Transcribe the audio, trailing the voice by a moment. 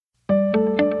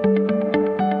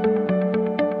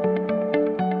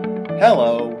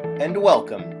Hello, and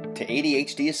welcome to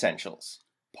ADHD Essentials,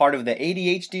 part of the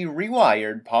ADHD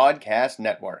Rewired podcast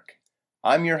network.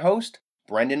 I'm your host,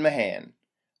 Brendan Mahan.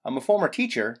 I'm a former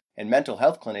teacher and mental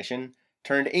health clinician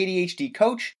turned ADHD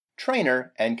coach,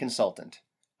 trainer, and consultant.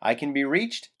 I can be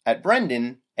reached at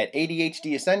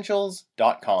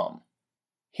brendan@adhdessentials.com.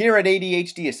 Here at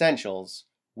ADHD Essentials,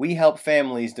 we help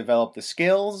families develop the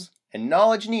skills and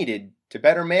knowledge needed to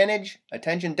better manage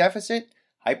attention deficit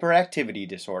hyperactivity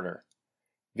disorder.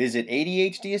 Visit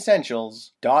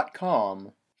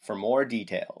ADHDessentials.com for more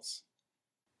details.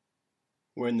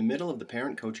 We're in the middle of the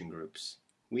parent coaching groups.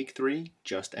 Week 3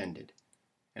 just ended,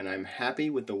 and I'm happy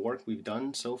with the work we've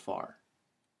done so far.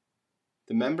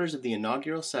 The members of the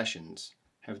inaugural sessions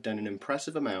have done an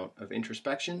impressive amount of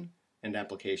introspection and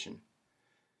application.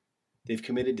 They've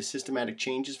committed to systematic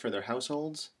changes for their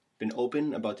households, been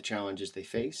open about the challenges they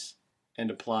face, and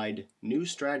applied new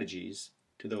strategies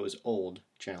to those old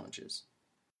challenges.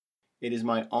 It is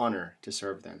my honor to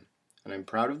serve them, and I'm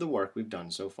proud of the work we've done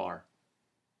so far.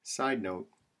 Side note,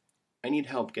 I need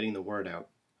help getting the word out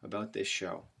about this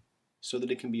show so that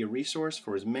it can be a resource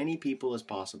for as many people as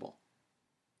possible.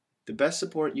 The best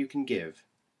support you can give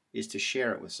is to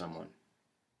share it with someone,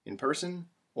 in person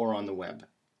or on the web.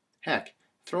 Heck,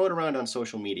 throw it around on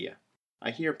social media. I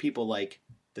hear people like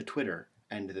the Twitter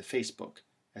and the Facebook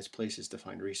as places to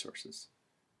find resources.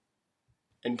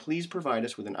 And please provide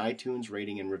us with an iTunes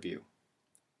rating and review.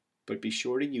 But be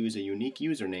sure to use a unique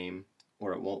username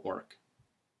or it won't work.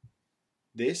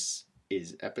 This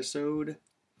is episode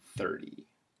 30.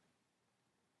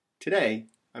 Today,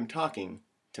 I'm talking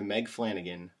to Meg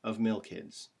Flanagan of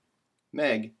MilKids.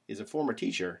 Meg is a former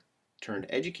teacher turned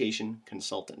education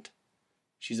consultant.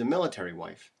 She's a military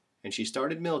wife, and she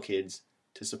started MilKids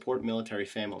to support military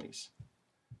families.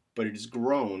 But it has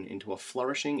grown into a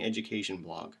flourishing education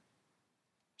blog.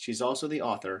 She's also the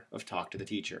author of Talk to the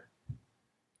Teacher.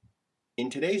 In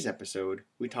today's episode,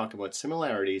 we talk about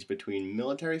similarities between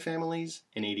military families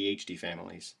and ADHD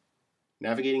families,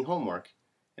 navigating homework,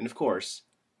 and of course,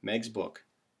 Meg's book,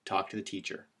 Talk to the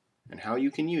Teacher, and how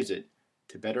you can use it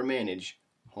to better manage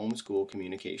homeschool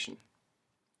communication.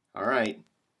 All right,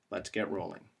 let's get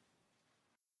rolling.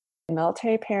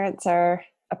 Military parents are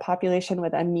a population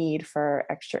with a need for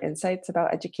extra insights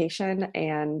about education,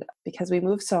 and because we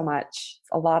move so much,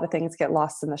 a lot of things get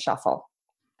lost in the shuffle.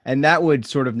 And that would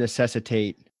sort of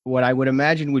necessitate what I would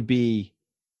imagine would be,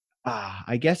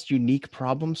 unique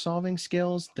problem-solving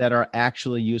skills that are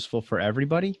actually useful for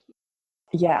everybody.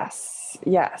 Yes.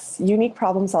 Unique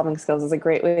problem-solving skills is a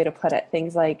great way to put it.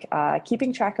 Things like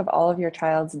keeping track of all of your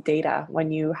child's data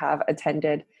when you have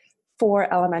attended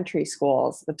 4 elementary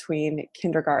schools between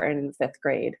kindergarten and 5th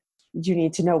grade. You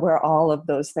need to know where all of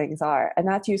those things are. And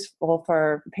that's useful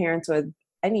for parents with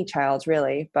any child,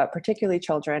 really, but particularly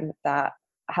children that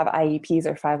have IEPs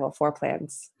or 504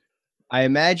 plans. I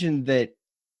imagine that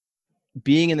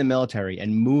being in the military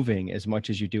and moving as much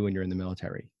as you do when you're in the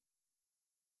military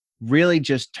really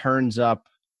just turns up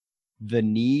the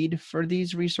need for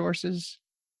these resources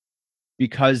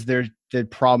because the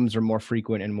problems are more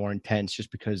frequent and more intense just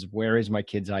because where is my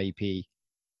kid's IEP?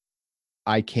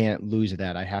 I can't lose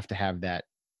that. I have to have that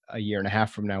a year and a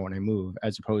half from now when I move,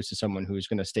 as opposed to someone who's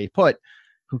going to stay put,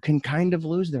 who can kind of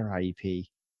lose their IEP.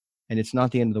 And it's not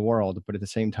the end of the world, but at the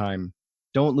same time,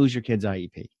 don't lose your kid's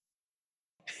IEP.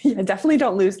 Yeah, definitely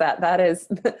don't lose that. That is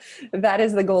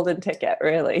the golden ticket,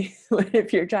 really.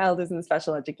 If your child is in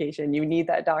special education, you need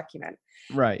that document.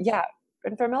 Right. Yeah.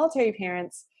 And for military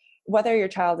parents, whether your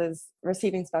child is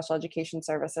receiving special education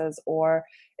services or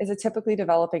is a typically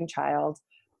developing child,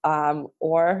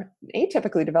 or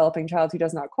atypically developing child who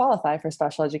does not qualify for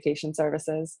special education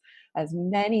services, as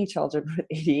many children with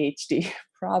ADHD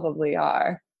probably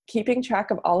are, keeping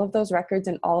track of all of those records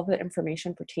and all of the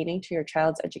information pertaining to your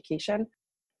child's education,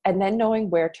 and then knowing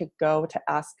where to go to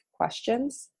ask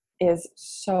questions is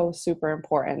so super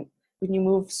important. When you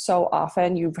move so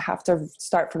often, you have to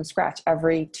start from scratch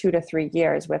every 2 to 3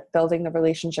 years with building the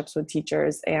relationships with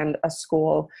teachers and a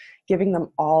school, giving them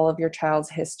all of your child's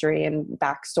history and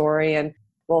backstory. And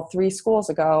 3 schools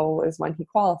ago is when he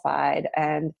qualified,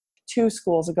 and 2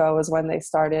 schools ago is when they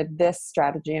started this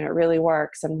strategy and it really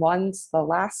works. And once the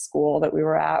last school that we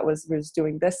were at was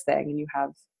doing this thing, and you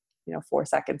have 4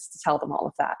 seconds to tell them all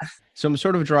of that. So I'm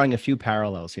sort of drawing a few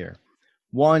parallels here.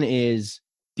 One is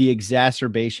the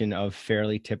exacerbation of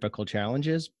fairly typical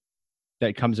challenges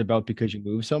that comes about because you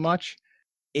move so much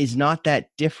is not that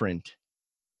different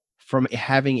from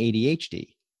having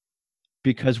ADHD.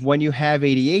 Because when you have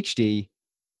ADHD,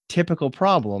 typical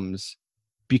problems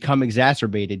become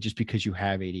exacerbated just because you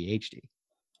have ADHD.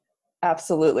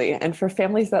 Absolutely. And for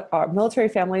families that are military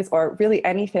families, or really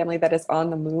any family that is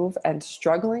on the move and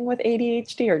struggling with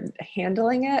ADHD or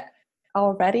handling it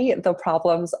already, the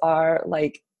problems are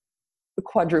like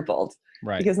quadrupled,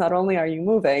 Right. because not only are you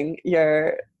moving,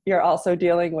 you're also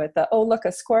dealing with the, oh, look,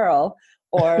 a squirrel,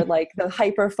 or like the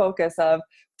hyper focus of,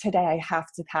 today I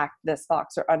have to pack this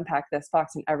box or unpack this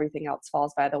box and everything else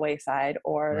falls by the wayside,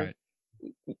 or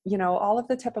Right. all of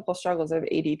the typical struggles of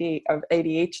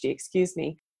ADHD, excuse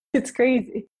me. It's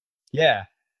crazy. Yeah.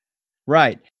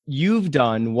 Right. You've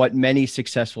done what many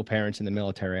successful parents in the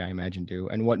military, I imagine, do,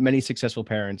 and what many successful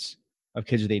parents of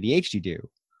kids with ADHD do,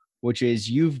 which is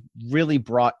you've really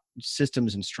brought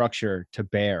systems and structure to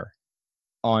bear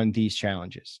on these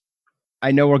challenges.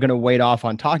 I know we're going to wait off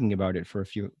on talking about it for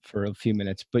a few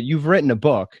minutes, but you've written a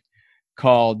book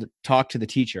called Talk to the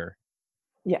Teacher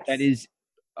Yes. that is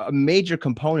a major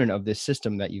component of this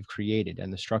system that you've created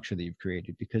and the structure that you've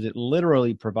created, because it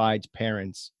literally provides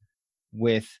parents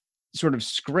with sort of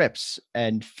scripts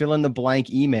and fill in the blank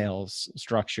emails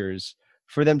structures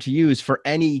for them to use for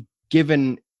any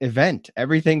given event.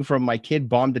 Everything from my kid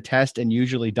bombed a test and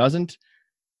usually doesn't,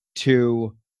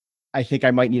 to I think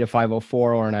I might need a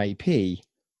 504 or an IEP.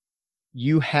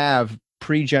 You have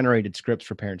pre-generated scripts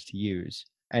for parents to use,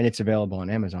 and it's available on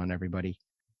Amazon, everybody.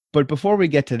 But before we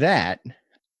get to that,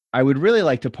 I would really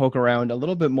like to poke around a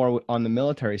little bit more on the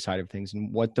military side of things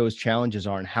and what those challenges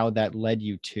are and how that led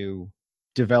you to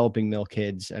developing Mil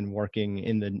Kids and working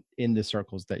in the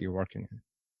circles that you're working in.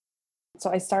 So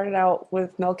I started out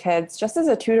with Mil Kids just as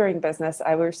a tutoring business.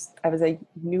 I was a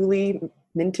newly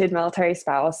minted military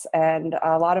spouse, and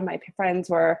a lot of my friends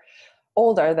were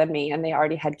older than me, and they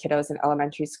already had kiddos in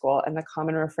elementary school. And the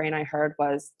common refrain I heard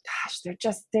was, "Gosh,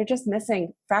 they're just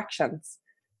missing fractions.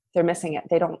 They're missing it.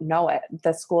 They don't know it.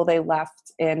 The school they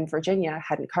left in Virginia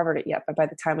hadn't covered it yet, but by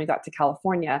the time we got to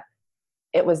California,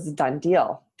 it was a done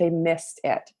deal. They missed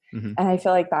it." Mm-hmm. And I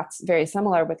feel like that's very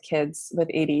similar with kids with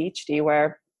ADHD,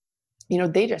 where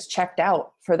they just checked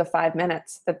out for the 5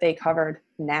 minutes that they covered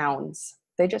nouns.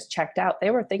 They just checked out. They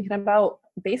were thinking about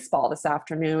baseball this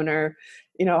afternoon, or,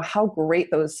 how great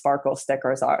those sparkle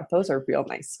stickers are. Those are real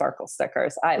nice sparkle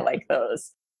stickers. I like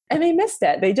those. And they missed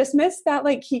it. They just missed that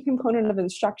like key component of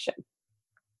instruction.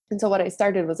 And so what I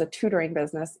started was a tutoring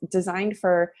business designed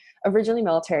for originally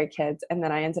military kids. And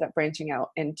then I ended up branching out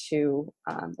into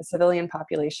the civilian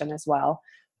population as well,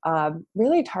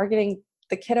 really targeting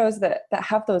the kiddos that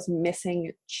have those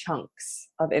missing chunks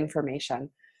of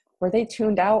information, where they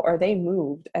tuned out or they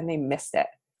moved and they missed it.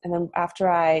 And then after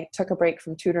I took a break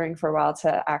from tutoring for a while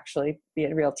to actually be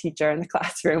a real teacher in the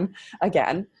classroom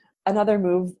again, another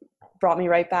move brought me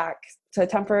right back to a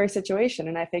temporary situation.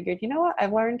 And I figured, you know what,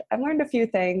 I've learned a few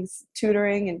things,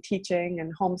 tutoring and teaching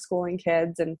and homeschooling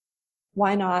kids, and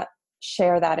why not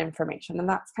share that information? And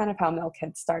that's kind of how Mil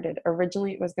Kids started.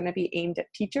 Originally, it was going to be aimed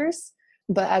at teachers,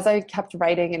 but as I kept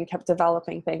writing and kept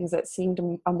developing things, it seemed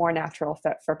a more natural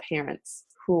fit for parents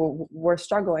who were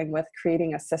struggling with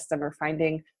creating a system or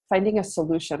finding a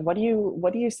solution. What do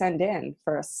you send in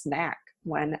for a snack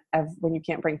when you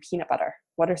can't bring peanut butter?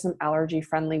 What are some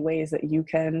allergy-friendly ways that you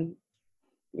can,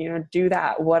 do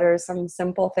that? What are some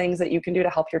simple things that you can do to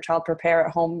help your child prepare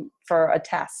at home for a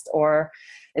test? Or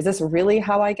is this really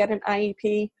how I get an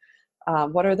IEP?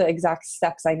 What are the exact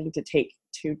steps I need to take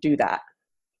to do that?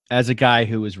 As a guy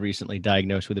who was recently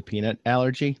diagnosed with a peanut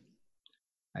allergy,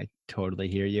 I totally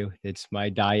hear you. My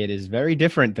diet is very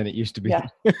different than it used to be. Yeah.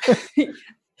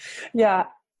 Yeah.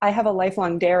 I have a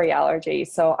lifelong dairy allergy,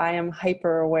 so I am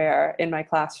hyper aware in my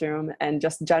classroom and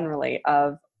just generally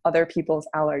of other people's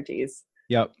allergies.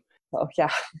 Yep. So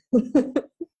yeah.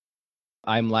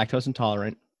 I'm lactose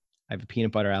intolerant. I have a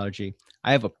peanut butter allergy.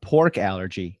 I have a pork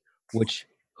allergy, which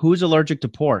who's allergic to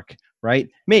pork, right?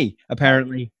 Me,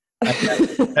 apparently.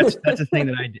 That's a thing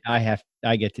that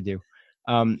I get to do.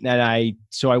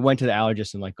 So I went to the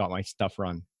allergist and got my stuff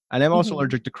run. And I'm also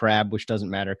allergic to crab, which doesn't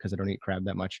matter because I don't eat crab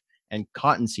that much, and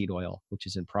cottonseed oil, which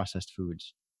is in processed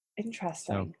foods.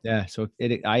 Interesting. So, yeah. So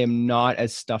I am not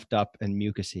as stuffed up and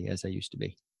mucusy as I used to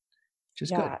be, which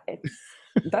is good.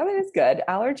 That is good.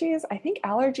 I think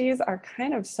allergies are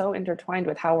kind of so intertwined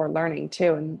with how we're learning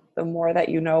too. And the more that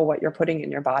you know what you're putting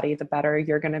in your body, the better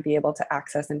you're going to be able to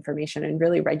access information and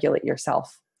really regulate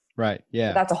yourself. Right. Yeah.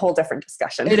 But that's a whole different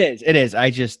discussion. It is.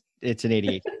 It's an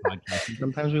ADHD podcast. And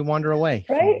sometimes we wander away.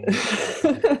 Right.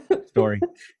 Story.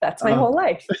 That's my whole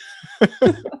life.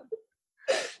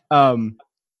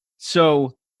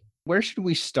 So where should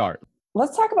we start?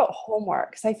 Let's talk about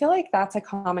homework. So I feel like that's a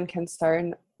common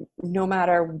concern, no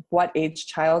matter what age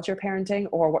child you're parenting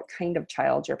or what kind of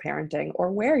child you're parenting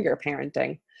or where you're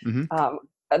parenting. Mm-hmm.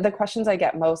 the questions I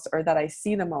get most, or that I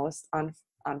see the most on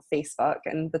Facebook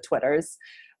and the Twitters,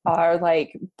 are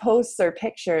like posts or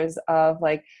pictures of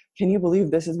like, can you believe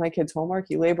this is my kid's homework?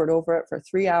 He labored over it for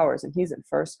 3 hours and he's in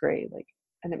first grade. Like,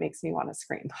 and it makes me want to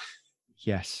scream.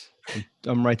 Yes,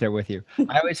 I'm right there with you.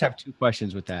 I always have two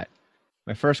questions with that.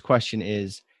 My first question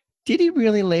is, did he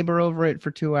really labor over it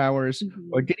for 2 hours,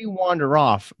 or did he wander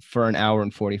off for an hour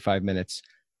and 45 minutes,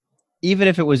 even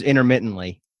if it was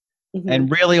intermittently, and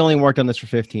really only worked on this for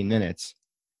 15 minutes?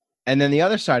 And then the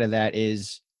other side of that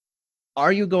is,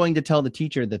 are you going to tell the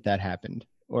teacher that that happened,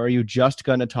 or are you just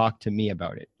going to talk to me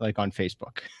about it, like on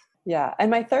Facebook? Yeah.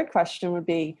 And my third question would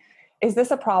be, is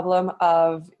this a problem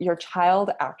of your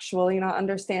child actually not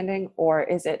understanding, or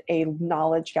is it a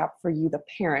knowledge gap for you, the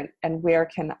parent? And where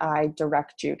can I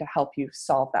direct you to help you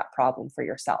solve that problem for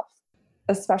yourself?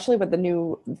 Especially with the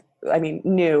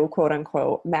new quote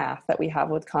unquote math that we have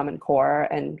with Common Core.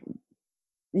 And,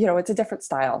 you know, it's a different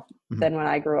style than when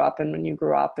I grew up and when you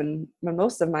grew up, and when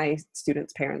most of my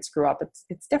students' parents grew up.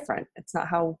 It's different. It's not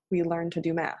how we learn to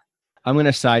do math. I'm going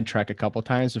to sidetrack a couple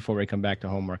times before we come back to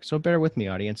homework, so bear with me,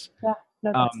 audience. Yeah,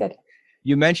 no, that's good.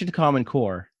 You mentioned Common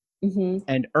Core,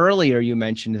 and earlier you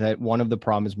mentioned that one of the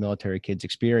problems military kids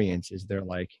experience is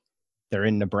they're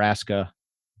in Nebraska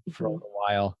for a little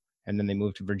while, and then they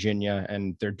move to Virginia,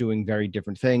 and they're doing very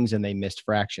different things, and they missed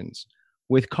fractions.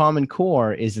 With Common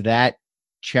Core, is that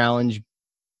challenge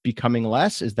becoming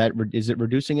less? Is it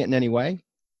reducing it in any way?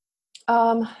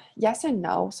 Yes and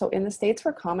no. So in the states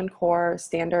where Common Core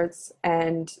standards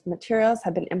and materials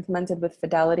have been implemented with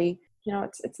fidelity, you know,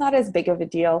 it's not as big of a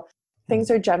deal.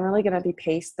 Things are generally going to be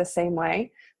paced the same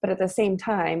way, but at the same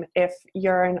time, if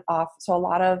you're so a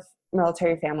lot of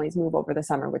military families move over the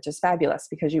summer, which is fabulous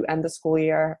because you end the school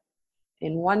year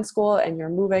in one school and you're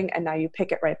moving, and now you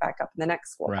pick it right back up in the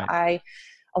next school. Right.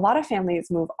 A lot of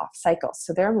families move off cycles.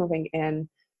 So they're moving in,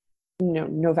 you know,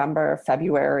 November,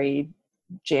 February,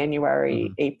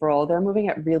 January, April. They're moving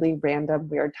at really random,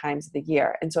 weird times of the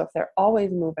year. And so if they're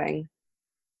always moving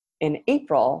in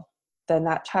April, then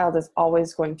that child is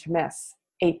always going to miss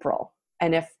April.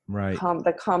 And if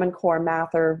the Common Core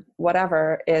math or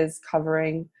whatever is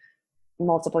covering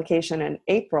multiplication in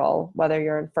April, whether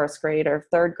you're in first grade or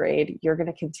third grade, you're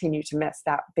going to continue to miss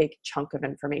that big chunk of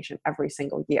information every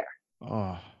single year.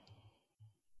 Oh,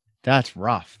 that's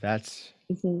rough. That's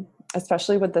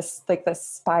especially with this, like the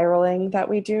spiraling that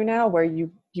we do now, where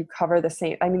you cover the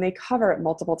same. I mean, they cover it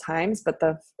multiple times, but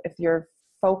if your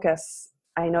focus,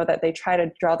 I know that they try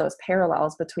to draw those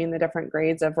parallels between the different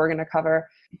grades of, we're going to cover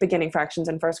beginning fractions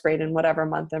in first grade in whatever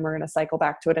month, and we're going to cycle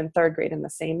back to it in third grade in the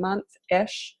same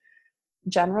month-ish.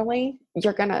 Generally,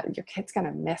 your kid's going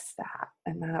to miss that,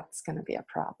 and that's going to be a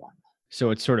problem. So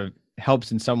it sort of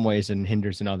helps in some ways and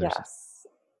hinders in others. Yes.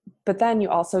 But then you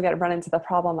also run into the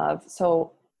problem of,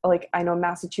 so like I know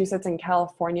Massachusetts and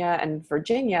California and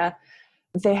Virginia,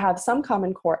 they have some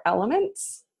Common Core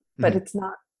elements, but it's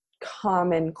not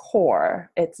Common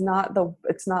Core. It's not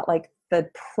like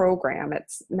the program.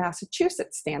 It's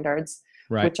Massachusetts standards,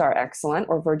 which are excellent,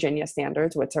 or Virginia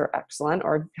standards, which are excellent,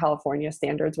 or California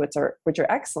standards, which are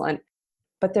excellent,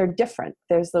 but they're different.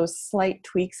 There's those slight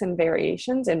tweaks and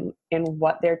variations in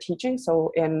what they're teaching.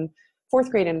 So in fourth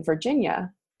grade in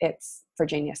Virginia, it's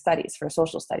Virginia studies for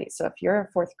social studies. So if you're a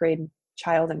fourth grade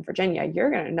child in Virginia,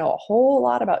 you're going to know a whole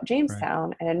lot about Jamestown.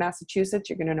 Right. And in Massachusetts,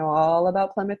 you're going to know all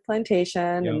about Plymouth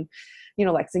Plantation and, you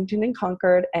know, Lexington and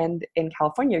Concord. And in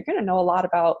California, you're going to know a lot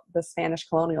about the Spanish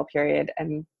colonial period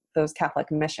and those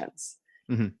Catholic missions.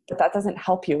 But that doesn't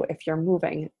help you if you're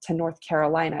moving to North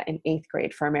Carolina in 8th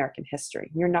grade for American history.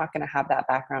 You're not going to have that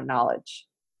background knowledge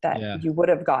that you would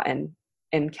have gotten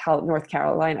in North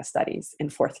Carolina studies in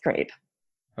 4th grade.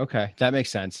 Okay, that makes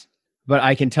sense. But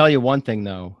I can tell you one thing,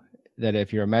 though, that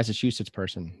if you're a Massachusetts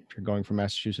person, if you're going from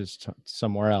Massachusetts to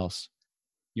somewhere else,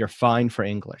 you're fine for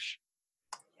English.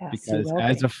 Yes, because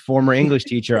as a former English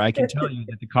teacher, I can tell you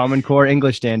that the Common Core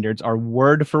English standards are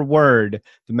word for word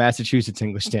the Massachusetts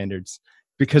English standards,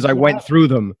 because I went through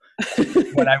them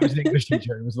when I was an English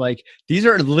teacher. It was like, these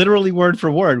are literally word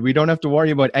for word. We don't have to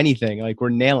worry about anything. Like, we're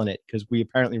nailing it because we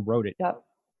apparently wrote it. Yep.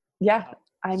 Yeah.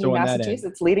 I mean,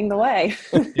 Massachusetts leading the way.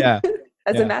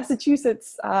 As a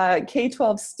Massachusetts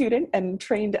K-12 student and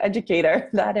trained educator,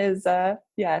 that is,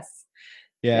 yes.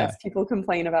 Yes, people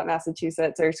complain about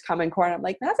Massachusetts or Common Core. And I'm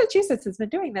like, Massachusetts has been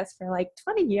doing this for like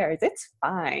 20 years. It's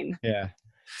fine. Yeah.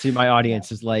 See, my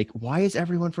audience is like, why is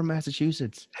everyone from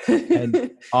Massachusetts?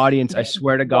 And audience, I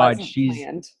swear to God,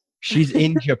 she's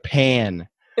in Japan.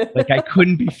 Like, I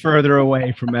couldn't be further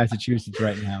away from Massachusetts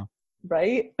right now.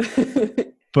 Right?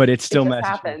 But it's still Massachusetts,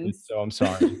 happens. So I'm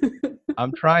sorry.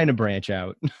 I'm trying to branch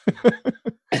out.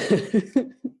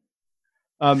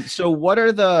 So what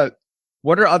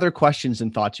are other questions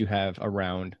and thoughts you have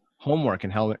around homework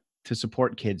and how to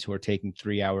support kids who are taking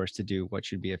 3 hours to do what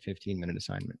should be a 15-minute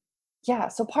assignment? Yeah,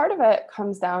 so part of it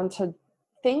comes down to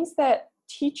things that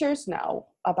teachers know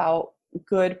about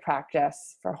good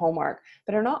practice for homework,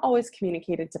 but are not always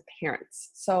communicated to parents.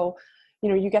 So,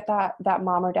 you get that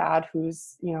mom or dad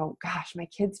who's, gosh, my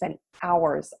kid spent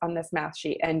hours on this math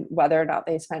sheet, and whether or not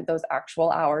they spent those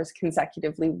actual hours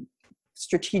consecutively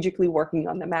strategically working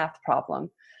on the math problem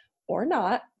or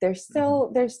not, there's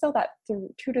still that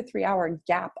 2 to 3 hour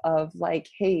gap of like,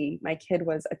 hey, my kid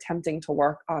was attempting to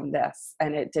work on this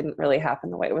and it didn't really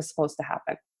happen the way it was supposed to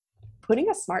happen. Putting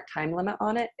a smart time limit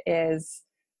on it is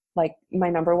like my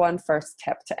number one first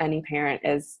tip to any parent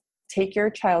is take your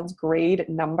child's grade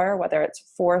number, whether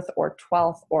it's 4th or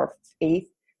 12th or 8th,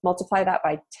 multiply that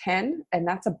by 10, and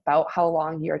that's about how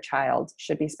long your child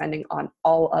should be spending on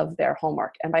all of their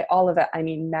homework. And by all of it, I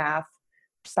mean math,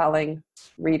 spelling,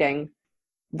 reading,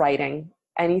 writing.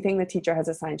 Anything the teacher has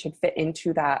assigned should fit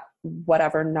into that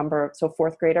whatever number. So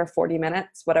 4th grader, 40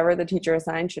 minutes, whatever the teacher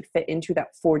assigned should fit into that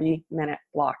 40-minute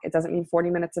block. It doesn't mean 40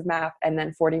 minutes of math and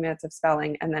then 40 minutes of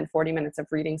spelling and then 40 minutes of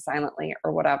reading silently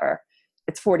or whatever.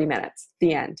 It's 40 minutes,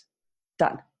 the end,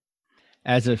 done.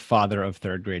 As a father of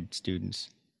 3rd grade students,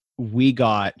 we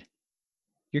got,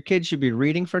 your kid should be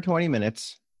reading for 20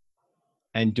 minutes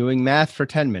and doing math for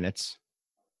 10 minutes.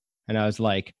 And I was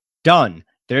like, done.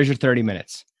 There's your 30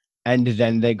 minutes. And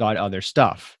then they got other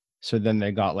stuff. So then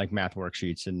they got like math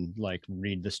worksheets and like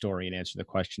read the story and answer the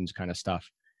questions kind of stuff.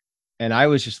 And I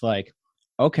was just like,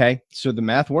 okay, so the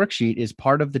math worksheet is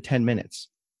part of the 10 minutes.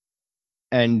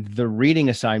 And the reading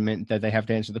assignment that they have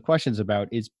to answer the questions about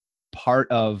is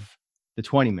part of the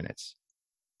 20 minutes.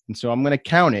 And so I'm going to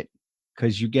count it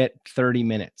because you get 30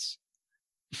 minutes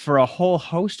for a whole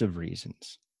host of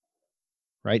reasons,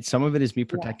 right? Some of it is me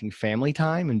protecting family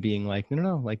time and being like,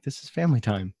 no, like this is family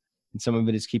time. And some of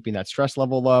it is keeping that stress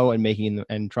level low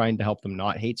and trying to help them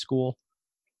not hate school.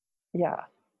 Yeah.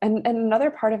 And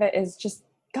another part of it is just,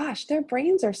 gosh, their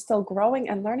brains are still growing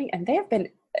and learning, and they've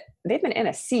been in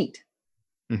a seat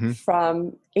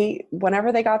from 8,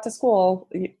 whenever they got to school,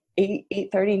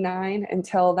 8:39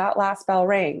 until that last bell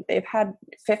rang. They've had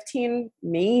 20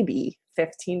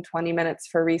 minutes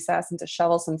for recess and to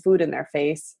shovel some food in their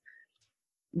face.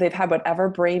 They've had whatever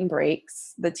brain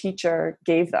breaks the teacher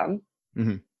gave them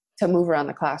to move around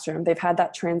the classroom. They've had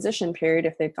that transition period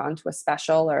if they've gone to a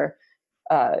special or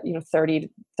 30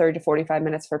 to 45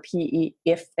 minutes for PE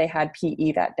if they had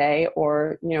PE that day,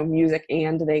 or music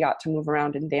and they got to move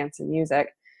around and dance and music.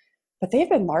 But they've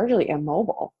been largely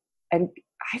immobile, and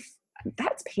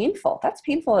that's painful. That's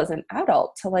painful as an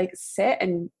adult to like sit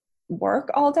and work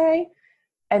all day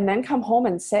and then come home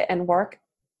and sit and work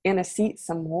in a seat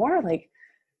some more. Like,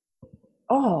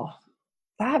 oh,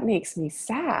 that makes me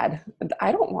sad.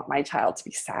 I don't want my child to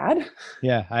be sad.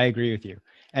 Yeah, I agree with you.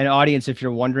 And audience, if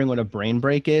you're wondering what a brain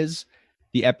break is,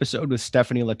 the episode with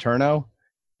Stephanie Letourneau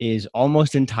is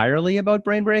almost entirely about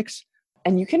brain breaks.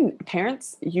 And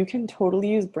parents, you can totally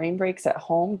use brain breaks at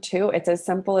home too. It's as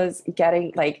simple as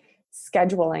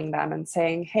scheduling them and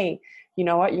saying, hey, you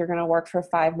know what? You're going to work for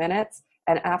 5 minutes.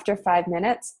 And after 5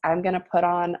 minutes, I'm going to put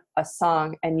on a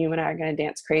song and you and I are going to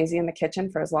dance crazy in the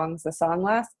kitchen for as long as the song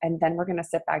lasts. And then we're going to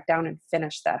sit back down and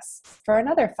finish this for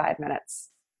another 5 minutes.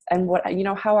 And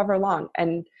however long.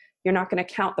 And you're not going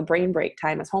to count the brain break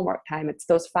time as homework time. It's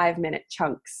those 5-minute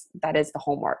chunks. That is the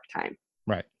homework time.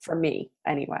 Right. For me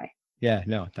anyway. Yeah,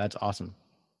 no, that's awesome.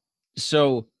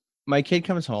 So my kid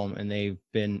comes home and they've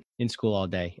been in school all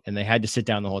day and they had to sit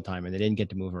down the whole time and they didn't get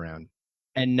to move around.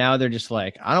 And now they're just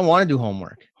like, I don't want to do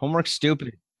homework. Homework's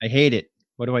stupid. I hate it.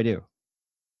 What do I do?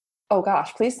 Oh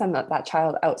gosh, please send that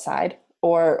child outside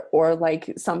or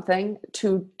like something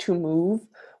to move.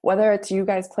 Whether it's you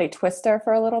guys play Twister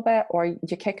for a little bit, or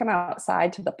you kick them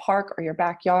outside to the park or your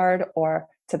backyard or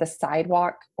to the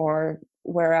sidewalk or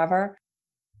wherever.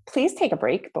 Please take a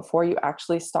break before you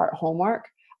actually start homework.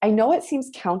 I know it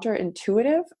seems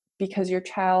counterintuitive because your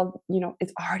child,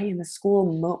 is already in the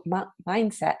school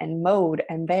mindset and mode,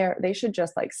 and they should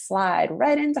just like slide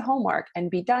right into homework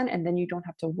and be done, and then you don't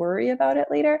have to worry about it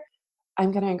later.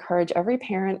 I'm going to encourage every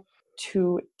parent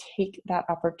to take that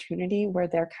opportunity where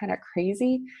they're kind of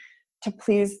crazy to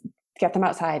please get them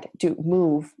outside,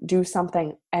 do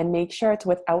something, and make sure it's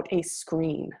without a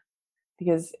screen.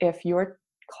 Because if your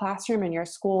classroom and your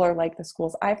school are like the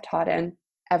schools I've taught in,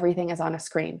 everything is on a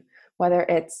screen. Whether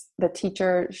it's the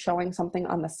teacher showing something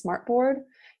on the smart board,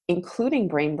 including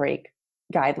brain break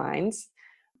guidelines,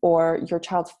 or your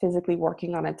child's physically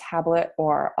working on a tablet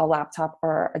or a laptop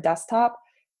or a desktop,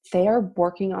 they are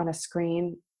working on a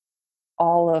screen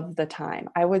all of the time.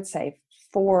 I would say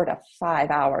 4 to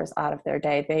 5 hours out of their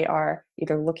day, they are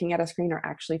either looking at a screen or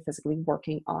actually physically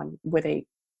working on with a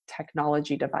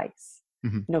technology device.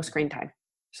 No screen time.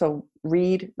 So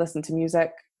read, listen to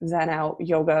music, zen out,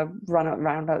 yoga, run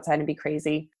around outside and be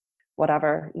crazy,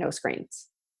 whatever, no screens.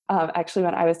 Actually,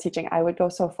 when I was teaching, I would go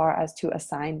so far as to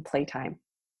assign playtime.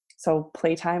 So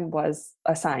playtime was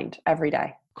assigned every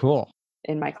day. Cool.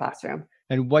 In my classroom.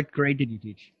 And what grade did you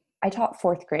teach? I taught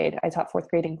fourth grade. I taught fourth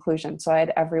grade inclusion. So I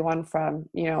had everyone from,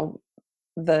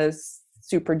 the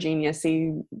super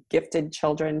geniusy gifted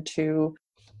children to,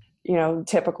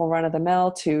 typical run of the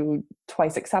mill to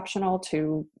twice exceptional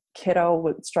to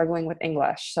kiddo struggling with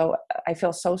English. So I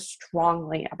feel so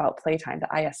strongly about playtime that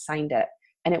I assigned it.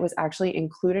 And it was actually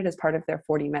included as part of their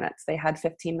 40 minutes. They had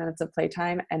 15 minutes of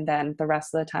playtime, and then the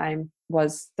rest of the time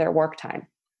was their work time.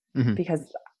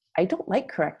 Because I don't like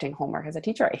correcting homework. As a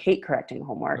teacher, I hate correcting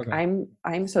homework. Okay.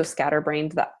 I'm so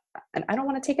scatterbrained that, and I don't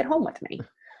want to take it home with me.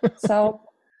 So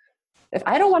if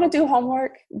I don't want to do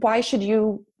homework, why should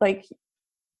you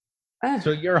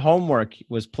So your homework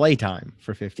was playtime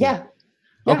for 15 Yeah. minutes.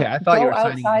 Okay, I thought you were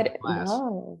outside.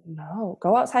 No,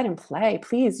 go outside and play.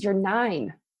 Please, you're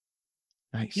 9.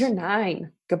 Nice. You're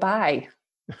 9. Goodbye.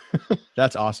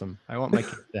 That's awesome. I want my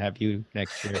kids to have you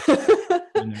next year.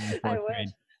 I wish.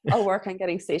 I'll work on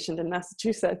getting stationed in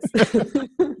Massachusetts.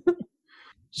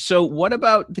 So what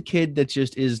about the kid that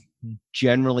just is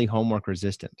generally homework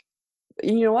resistant?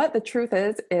 You know what? The truth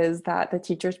is that the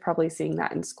teacher's probably seeing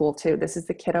that in school too. This is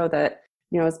the kiddo that,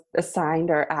 is assigned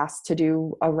or asked to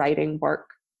do a writing work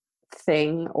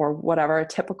thing or whatever, a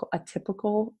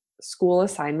typical school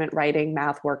assignment, writing,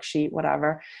 math worksheet,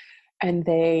 whatever. And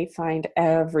they find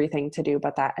everything to do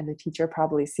but that. And the teacher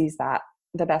probably sees that.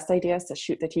 The best idea is to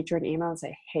shoot the teacher an email and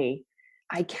say, hey,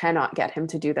 I cannot get him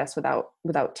to do this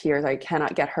without tears. I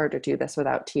cannot get her to do this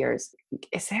without tears.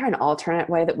 Is there an alternate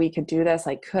way that we could do this?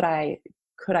 Could I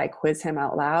quiz him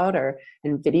out loud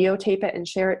and videotape it and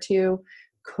share it to you?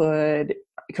 Could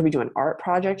we do an art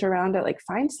project around it?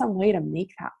 Find some way to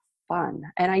make that fun.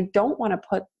 And I don't want to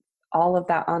put all of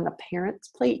that on the parents'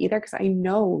 plate either, because I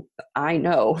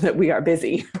know that we are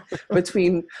busy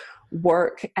between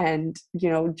work and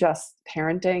just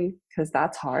parenting, because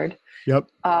that's hard. Yep.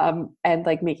 And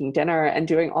making dinner and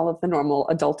doing all of the normal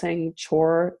adulting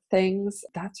chore things,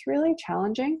 that's really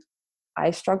challenging.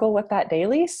 I struggle with that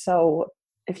daily. So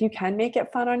if you can make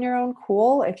it fun on your own,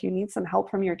 cool. If you need some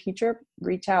help from your teacher,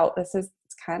 reach out. It's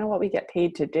kind of what we get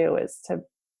paid to do, is to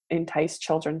entice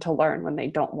children to learn when they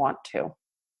don't want to.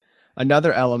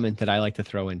 Another element that I like to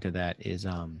throw into that is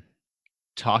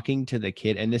talking to the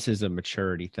kid, and this is a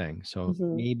maturity thing. So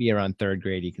maybe around 3rd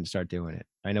grade, you can start doing it.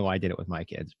 I know I did it with my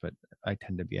kids, but I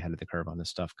tend to be ahead of the curve on this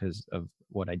stuff because of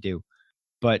what I do.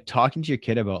 But talking to your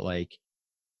kid about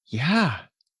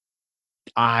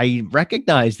I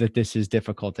recognize that this is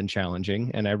difficult and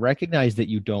challenging, and I recognize that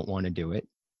you don't want to do it.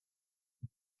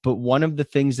 But one of the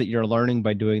things that you're learning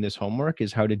by doing this homework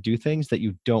is how to do things that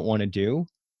you don't want to do,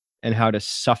 and how to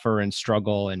suffer and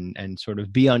struggle and sort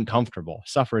of be uncomfortable.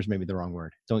 Suffer is maybe the wrong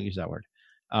word. Don't use that word.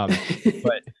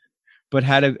 But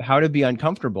how to be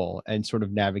uncomfortable and sort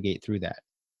of navigate through that.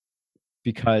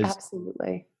 Because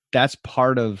absolutely, that's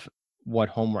part of what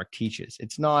homework teaches.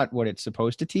 It's not what it's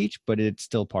supposed to teach, but it's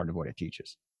still part of what it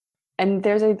teaches. And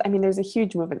there's a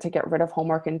huge movement to get rid of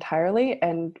homework entirely.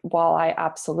 And while I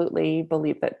absolutely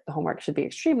believe that the homework should be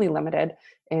extremely limited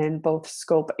in both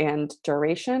scope and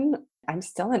duration, I'm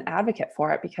still an advocate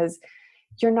for it, because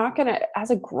as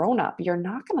a grown-up, you're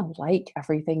not going to like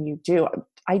everything you do.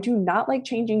 I do not like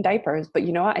changing diapers, but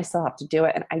you know what? I still have to do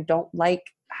it. And I don't like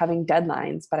having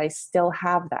deadlines, but I still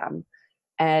have them.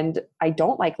 And I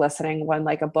don't like listening when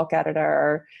a book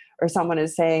editor or someone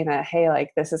is saying that, hey,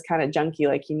 this is kind of junky,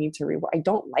 you need to I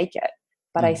don't like it,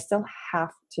 but I still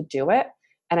have to do it.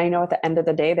 And I know at the end of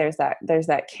the day, there's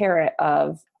that carrot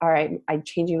of, all right, I'm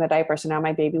changing the diaper, so now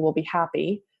my baby will be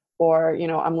happy. Or,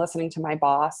 I'm listening to my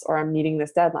boss, or I'm meeting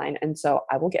this deadline, and so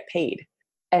I will get paid.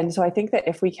 And so I think that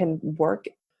if we can work,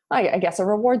 I guess, a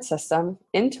reward system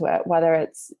into it, whether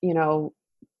it's,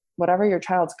 whatever your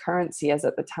child's currency is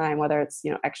at the time, whether it's,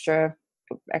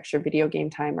 extra video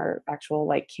game time or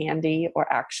actual candy or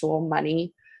actual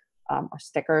money, or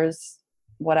stickers,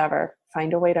 whatever,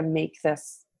 find a way to make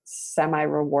this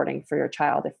semi-rewarding for your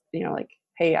child. If,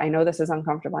 hey, I know this is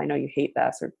uncomfortable. I know you hate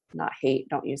this, or not hate,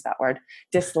 don't use that word.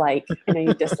 Dislike,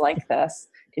 you dislike this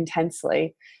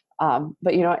intensely.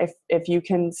 But if you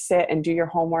can sit and do your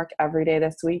homework every day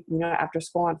this week, after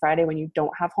school on Friday when you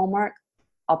don't have homework,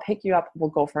 I'll pick you up, we'll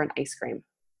go for an ice cream.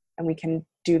 And we can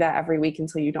do that every week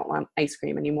until you don't want ice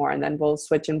cream anymore. And then we'll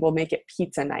switch and we'll make it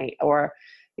pizza night, or,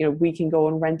 we can go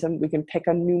and rent them. We can pick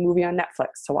a new movie on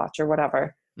Netflix to watch or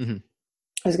whatever. Mm-hmm.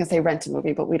 I was going to say rent a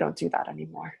movie, but we don't do that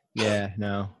anymore. Yeah,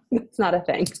 no. It's not a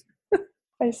thing.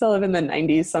 I still live in the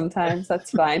 90s sometimes.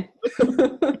 That's fine.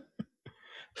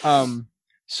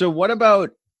 So what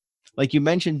about, like you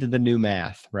mentioned the new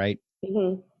math, right?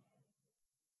 Mm-hmm.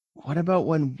 What about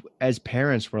when, as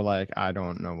parents, we're like, I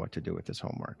don't know what to do with this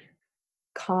homework?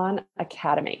 Khan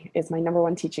Academy is my number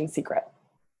one teaching secret.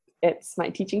 It's my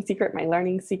teaching secret, my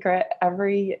learning secret.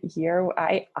 Every year,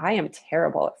 I am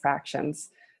terrible at fractions.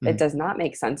 It does not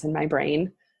make sense in my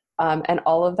brain. And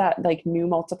all of that, like new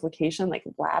multiplication, like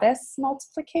lattice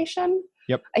multiplication.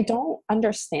 Yep. I don't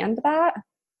understand that.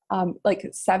 Like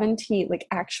 17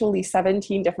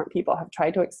 different people have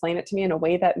tried to explain it to me in a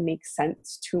way that makes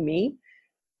sense to me.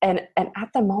 And at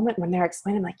the moment when they're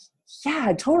explaining, I'm like,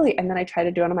 yeah, totally. And then I try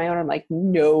to do it on my own. I'm like,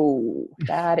 no,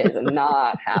 that is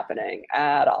not happening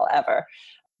at all, ever.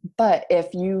 But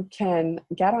if you can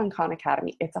get on Khan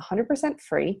Academy, it's 100%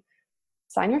 free.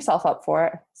 Sign yourself up for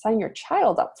it, sign your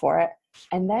child up for it,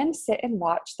 and then sit and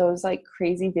watch those like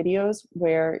crazy videos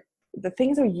where the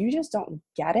things where you just don't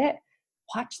get it.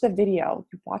 Watch the video.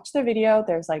 You watch the video.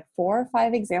 There's like 4 or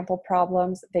 5 example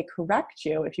problems. They correct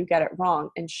you if you get it wrong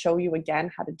and show you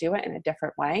again how to do it in a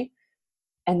different way.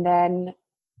 And then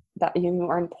that you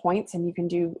earn points and you can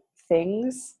do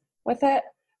things with it.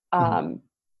 So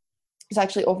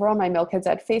actually over on my Mill Kids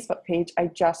Ed Facebook page, I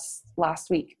just last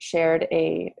week shared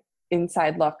a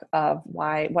inside look of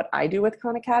what I do with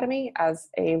Khan Academy as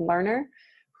a learner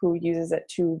who uses it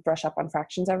to brush up on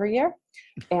fractions every year,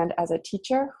 and as a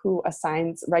teacher who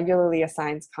regularly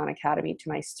assigns Khan Academy to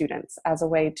my students as a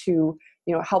way to,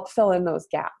 help fill in those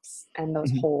gaps and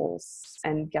those holes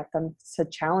and get them to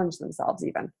challenge themselves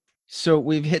even. So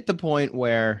we've hit the point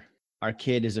where our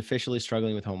kid is officially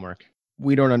struggling with homework.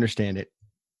 We don't understand it.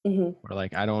 We're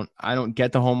like, I don't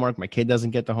get the homework. My kid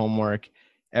doesn't get the homework.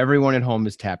 Everyone at home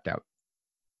is tapped out.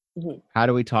 How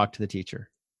do we talk to the teacher?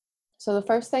 So the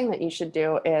first thing that you should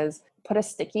do is put a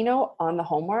sticky note on the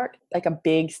homework, like a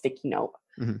big sticky note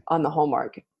on the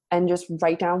homework, and just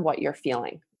write down what you're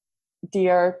feeling.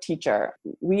 Dear teacher,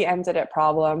 we ended at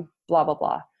problem, blah, blah,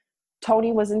 blah.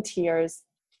 Tony was in tears.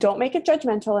 Don't make it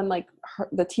judgmental and like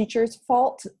the teacher's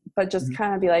fault, but just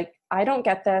kind of be like, I don't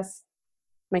get this.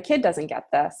 My kid doesn't get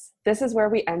this. This is where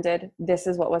we ended. This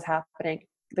is what was happening.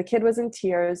 The kid was in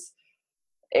tears.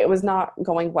 It was not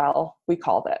going well. We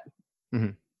called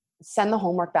it. Send the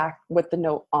homework back with the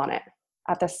note on it.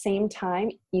 At the same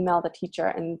time, email the teacher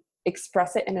and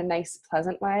express it in a nice,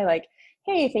 pleasant way. Like,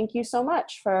 hey, thank you so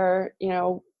much for,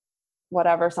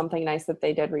 whatever, something nice that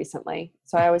they did recently.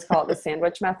 So I always call it the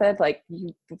sandwich method. Like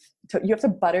you have to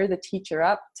butter the teacher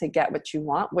up to get what you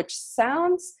want, which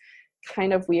sounds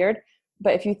kind of weird.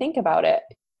 But if you think about it,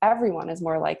 everyone is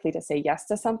more likely to say yes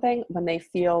to something when they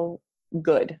feel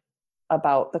good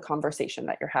about the conversation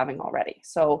that you're having already.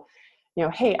 So,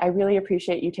 hey, I really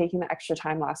appreciate you taking the extra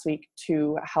time last week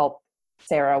to help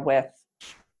Sarah with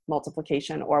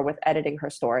multiplication or with editing her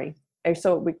story. And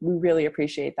so we really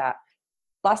appreciate that.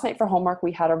 Last night for homework,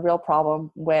 we had a real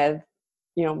problem with,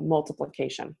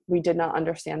 multiplication. We did not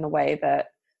understand the way that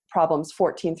problems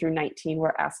 14 through 19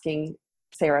 were asking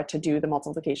Sarah to do the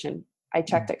multiplication. I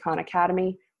checked at Khan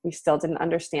Academy. We still didn't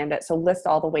understand it. So list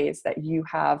all the ways that you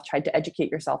have tried to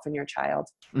educate yourself and your child.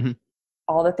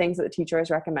 All the things that the teacher has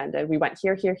recommended. We went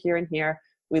here, here, here, and here.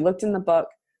 We looked in the book.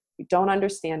 We don't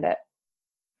understand it.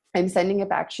 I'm sending it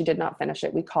back. She did not finish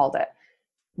it. We called it.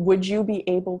 Would you be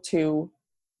able to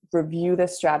review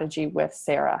this strategy with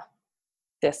Sarah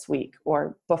this week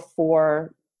or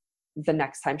before the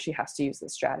next time she has to use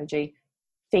this strategy?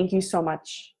 Thank you so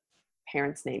much.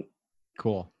 Parent's name.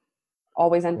 Cool.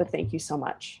 Always end with thank you so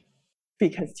much,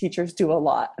 because teachers do a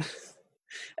lot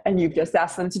and you've just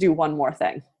asked them to do one more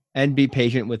thing. And be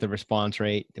patient with the response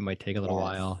rate. It might take a little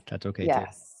while. That's okay too.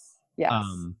 Yes.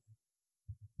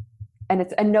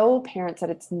 And know, parents, that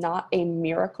it's not a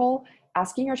miracle.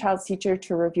 Asking your child's teacher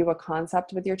to review a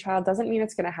concept with your child doesn't mean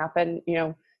it's going to happen,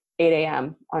 8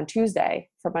 a.m. on Tuesday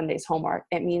for Monday's homework.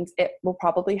 It means it will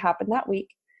probably happen that week.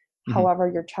 However,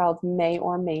 your child may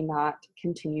or may not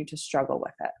continue to struggle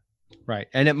with it. Right.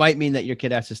 And it might mean that your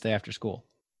kid has to stay after school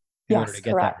in order to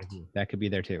get that review. That could be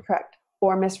there too. Correct.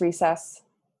 Or miss recess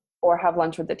or have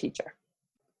lunch with the teacher.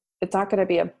 It's not going to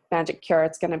be a magic cure.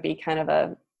 It's going to be kind of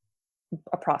a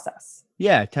process.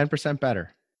 Yeah. 10%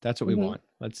 better. That's what we want.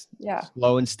 Let's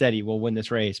slow and steady. We'll win this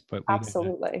race, but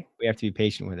we have to be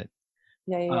patient with it.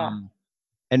 Yeah.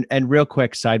 And real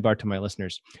quick sidebar to my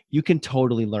listeners, you can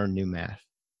totally learn new math.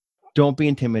 Don't be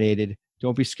intimidated.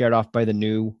 Don't be scared off by the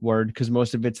new word, because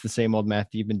most of it's the same old math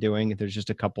you've been doing. There's just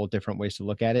a couple of different ways to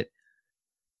look at it.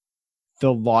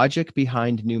 The logic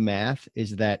behind new math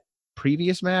is that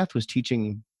previous math was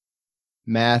teaching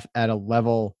math at a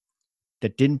level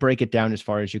that didn't break it down as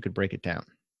far as you could break it down.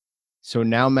 So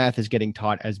now math is getting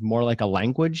taught as more like a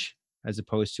language as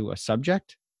opposed to a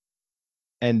subject.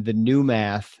 And the new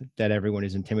math that everyone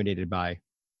is intimidated by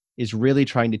is really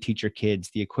trying to teach your kids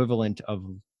the equivalent of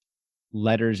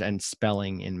letters and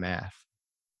spelling in math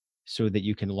so that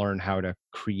you can learn how to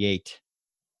create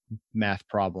math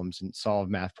problems and solve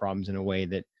math problems in a way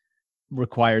that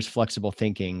requires flexible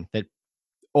thinking that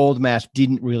old math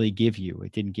didn't really give you.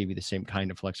 It didn't give you the same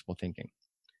kind of flexible thinking.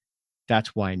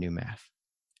 That's why new math.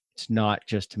 It's not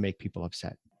just to make people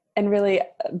upset. And really,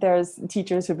 there's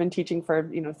teachers who've been teaching for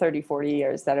 30, 40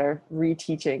 years that are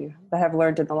reteaching, that have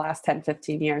learned in the last 10,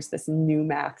 15 years this new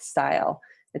math style.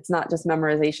 It's not just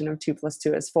memorization of 2 +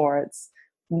 2 is 4. It's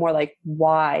more like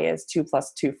why is 2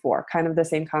 + 2 4? Kind of the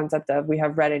same concept of we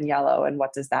have red and yellow, and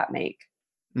what does that make?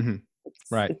 Mm-hmm.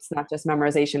 Right. It's not just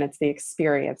memorization, it's the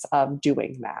experience of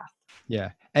doing math.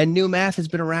 Yeah. And new math has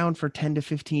been around for 10 to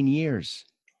 15 years.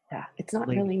 Yeah, it's not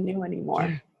really new anymore.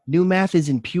 Yeah. New math is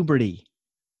in puberty.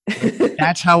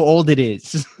 That's how old it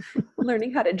is.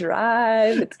 Learning how to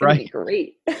drive. It's going to be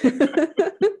great.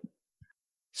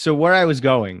 So where I was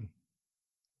going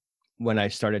when I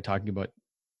started talking about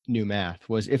new math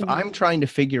was if I'm trying to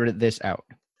figure this out,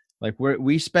 like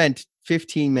we spent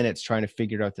 15 minutes trying to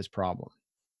figure out this problem.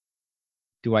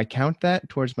 Do I count that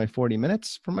towards my 40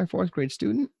 minutes for my 4th grade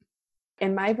student?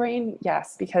 In my brain,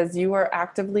 yes, because you were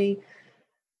actively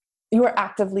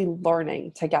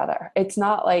learning together. It's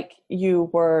not like you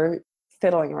were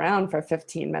fiddling around for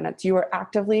 15 minutes. You were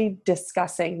actively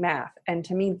discussing math. And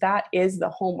to me, that is the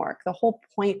homework. The whole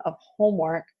point of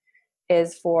homework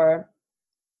is for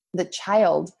the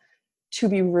child to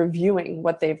be reviewing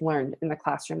what they've learned in the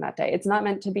classroom that day. It's not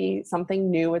meant to be something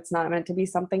new. It's not meant to be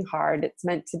something hard. It's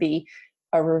meant to be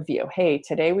a review. Hey,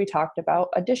 today we talked about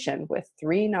addition with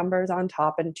 3 numbers on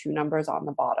top and 2 numbers on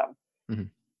the bottom. Mm-hmm.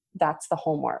 That's the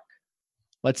homework.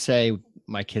 Let's say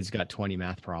my kid's got 20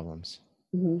 math problems.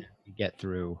 Mm-hmm. We get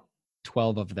through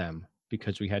 12 of them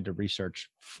because we had to research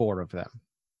 4 of them.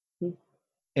 Mm-hmm.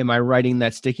 Am I writing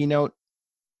that sticky note?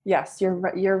 Yes, you're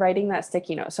writing that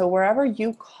sticky note. So wherever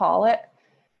you call it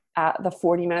at the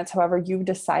 40 minutes, however you've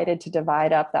decided to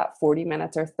divide up that 40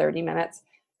 minutes or 30 minutes,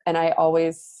 and I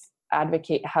always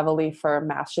advocate heavily for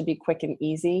math should be quick and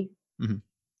easy,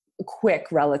 quick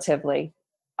relatively.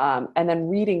 And then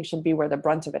reading should be where the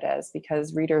brunt of it is,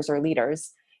 because readers are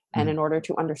leaders. And in order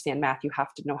to understand math, you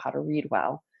have to know how to read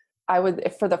well.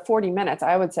 For the 40 minutes,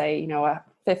 I would say, a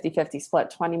 50-50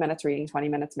 split, 20 minutes reading, 20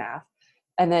 minutes math.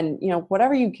 And then,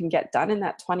 whatever you can get done in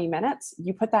that 20 minutes,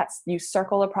 you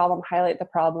circle a problem, highlight the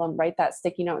problem, write that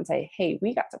sticky note and say, hey,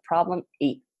 we got to problem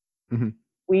 8. Mm-hmm.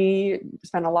 We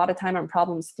spend a lot of time on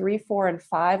problems 3, 4, and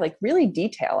 5, like really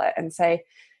detail it and say,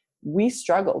 we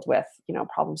struggled with,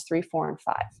 problems 3, 4, and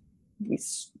 5.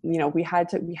 We had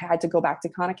to go back to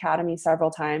Khan Academy several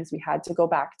times. We had to go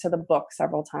back to the book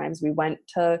several times. We went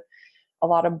to a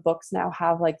lot of books now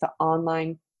have like the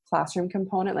online classroom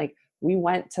component. Like we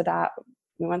went to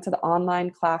the online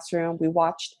classroom. We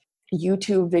watched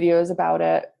YouTube videos about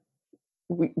it.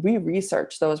 We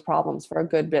researched those problems for a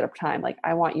good bit of time. Like,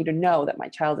 I want you to know that my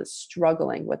child is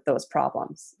struggling with those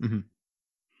problems. Mm-hmm.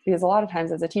 Because a lot of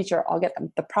times as a teacher, I'll get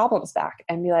the problems back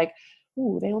and be like,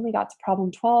 ooh, they only got to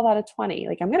problem 12 out of 20.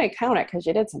 Like, I'm going to count it because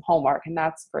you did some homework, and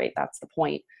that's great. That's the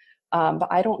point. But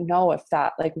I don't know if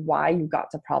that, like, why you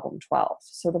got to problem 12.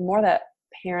 So the more that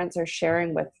parents are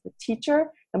sharing with the teacher,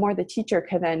 the more the teacher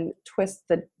can then twist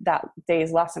that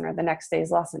day's lesson or the next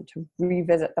day's lesson to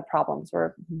revisit the problems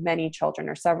where many children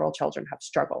or several children have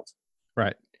struggled.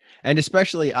 Right. And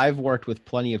especially I've worked with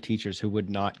plenty of teachers who would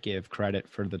not give credit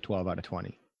for the 12 out of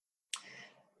 20.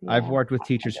 Yeah, I've worked with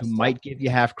teachers who might give you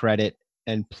half credit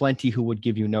and plenty who would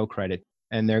give you no credit,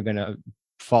 and they're going to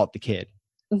fault the kid.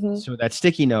 Mm-hmm. So that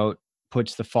sticky note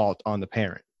puts the fault on the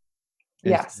parent.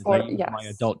 Yes. Or my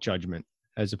adult judgment,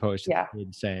 as opposed to the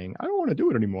kid saying, I don't want to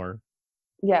do it anymore.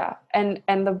 Yeah. And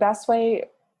the best way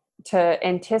to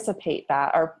anticipate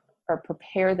that or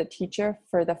prepare the teacher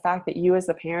for the fact that you as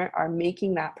the parent are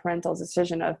making that parental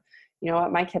decision of, you know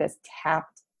what, my kid is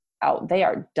tapped out. They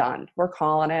are done. We're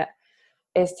calling it.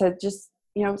 Is to just,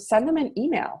 send them an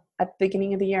email at the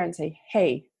beginning of the year and say,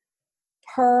 hey,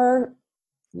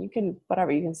 you can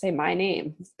say my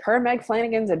name, per Meg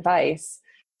Flanagan's advice,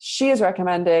 she is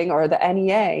recommending, or the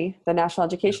NEA, the National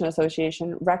Education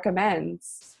Association,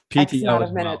 recommends X amount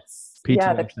of minutes.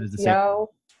 PTO the PTO,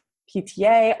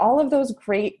 PTA, all of those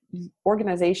great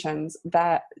organizations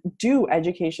that do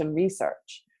education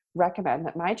research recommend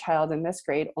that my child in this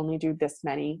grade only do this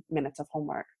many minutes of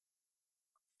homework.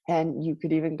 And you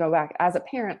could even go back as a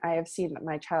parent. I have seen that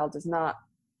my child does not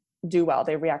do well.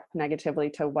 They react negatively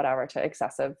to whatever, to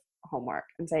excessive homework,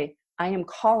 and say, I am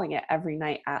calling it every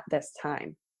night at this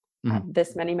time, at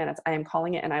this many minutes. I am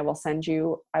calling it, and I will send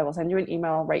you an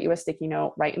email, write you a sticky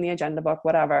note, write in the agenda book,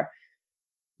 whatever.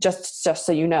 Just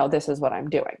so you know, this is what I'm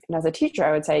doing. And as a teacher,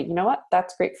 I would say, you know what?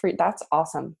 That's great for you. That's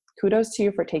awesome. Kudos to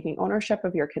you for taking ownership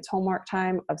of your kids' homework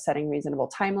time, of setting reasonable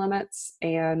time limits,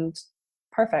 and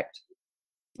perfect.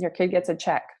 Your kid gets a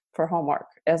check for homework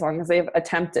as long as they've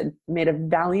made a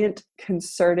valiant,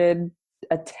 concerted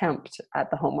attempt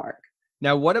at the homework.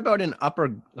 Now, what about in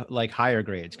upper, like higher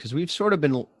grades? Because we've sort of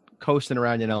been coasting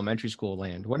around in elementary school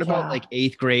land. What about like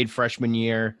 8th grade, freshman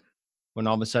year, when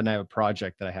all of a sudden I have a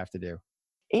project that I have to do?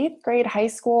 8th grade, high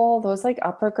school, those like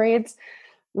upper grades.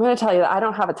 I'm going to tell you that I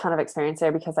don't have a ton of experience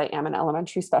there because I am an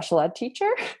elementary special ed teacher.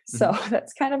 So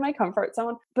that's kind of my comfort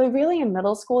zone. But really in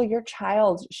middle school, your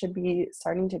child should be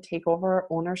starting to take over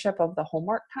ownership of the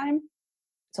homework time.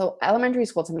 So elementary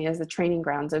school to me is the training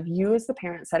grounds of you as the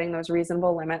parent setting those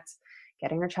reasonable limits,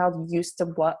 getting your child used to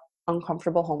what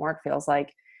uncomfortable homework feels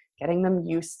like, getting them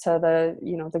used to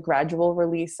the gradual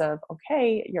release of,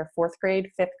 okay, you're 4th grade,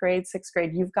 5th grade, 6th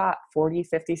grade, you've got 40,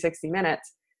 50, 60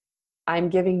 minutes. I'm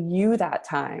giving you that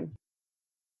time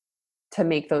to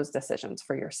make those decisions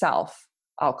for yourself.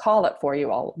 I'll call it for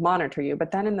you. I'll monitor you.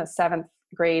 But then in the 7th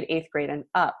grade, 8th grade and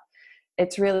up,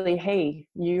 it's really, hey,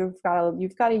 you've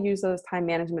got to use those time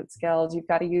management skills. You've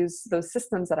got to use those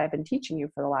systems that I've been teaching you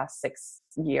for the last 6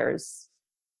 years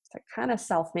to kind of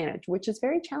self-manage, which is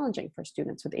very challenging for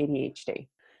students with ADHD.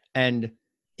 And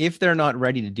if they're not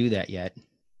ready to do that yet,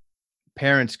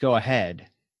 parents go ahead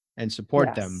and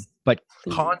support them, but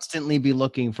constantly be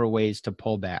looking for ways to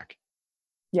pull back.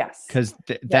 Yes. Because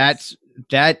that's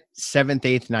that 7th,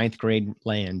 8th, 9th grade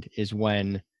land is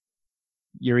when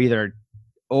you're either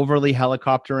overly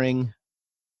helicoptering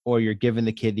or you're giving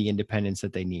the kid the independence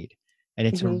that they need. And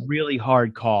it's a really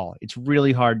hard call. It's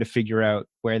really hard to figure out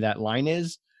where that line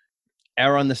is.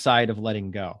 Err on the side of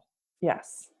letting go.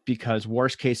 Yes. Because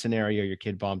worst case scenario, your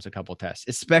kid bombs a couple tests,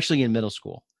 especially in middle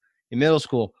school. In middle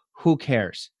school, who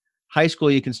cares? High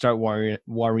school, you can start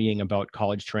worrying about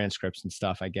college transcripts and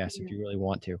stuff, I guess, if you really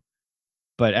want to.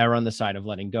 But err on the side of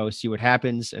letting go, see what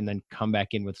happens, and then come back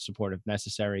in with support if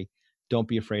necessary. Don't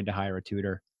be afraid to hire a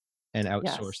tutor and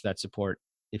outsource that support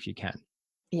if you can.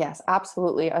 Yes,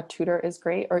 absolutely. A tutor is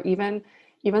great. Or even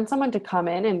someone to come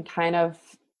in and kind of,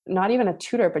 not even a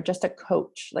tutor, but just a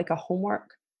coach, like a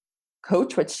homework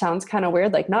coach, which sounds kind of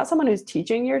weird. Like not someone who's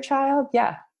teaching your child.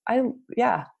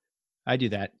 I do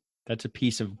that. That's a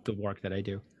piece of the work that I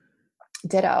do.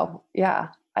 Ditto. Yeah.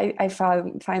 I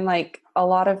find like a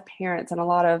lot of parents and a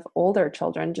lot of older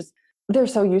children they're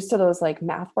so used to those like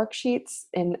math worksheets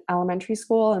in elementary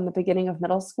school and the beginning of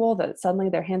middle school that suddenly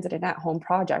they're handed an at-home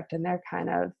project and they're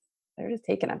just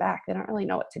taken aback. They don't really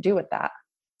know what to do with that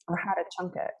or how to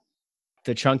chunk it.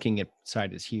 The chunking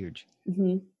side is huge.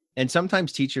 And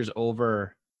sometimes teachers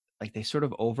they sort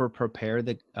of over prepare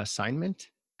the assignment.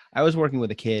 I was working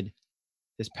with a kid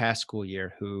this past school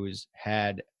year who's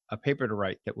had a paper to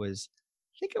write that was,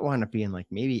 I think it wound up being like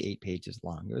maybe 8 pages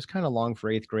long. It was kind of long for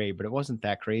 8th grade, but it wasn't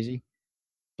that crazy.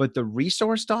 But the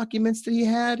resource documents that he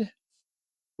had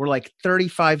were like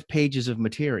 35 pages of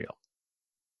material.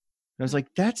 And I was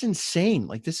like, that's insane.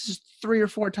 Like this is 3 or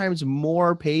 4 times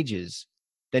more pages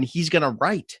than he's going to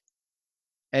write.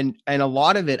 And a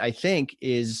lot of it, I think,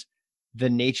 is the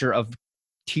nature of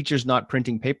teachers not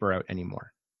printing paper out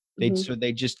anymore. So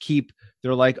they just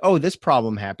they're like, oh, this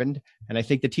problem happened. And I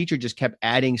think the teacher just kept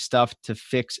adding stuff to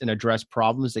fix and address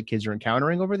problems that kids are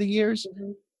encountering over the years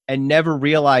and never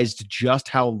realized just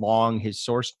how long his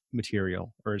source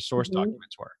material or his source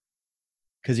documents were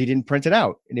because he didn't print it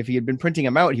out. And if he had been printing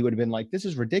them out, he would have been like, this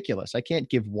is ridiculous. I can't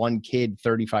give one kid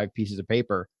 35 pieces of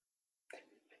paper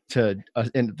and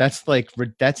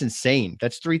that's insane.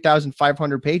 That's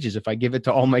 3,500 pages if I give it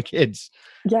to all my kids.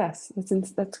 Yes,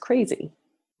 that's crazy.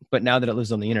 But now that it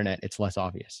lives on the internet, it's less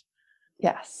obvious.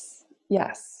 Yes.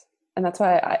 And that's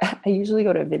why I usually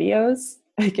go to videos.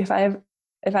 Like if I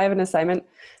have an assignment,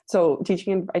 so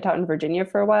I taught in Virginia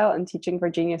for a while and teaching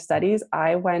Virginia studies,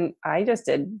 I just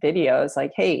did videos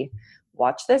like, hey,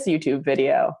 watch this YouTube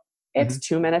video. It's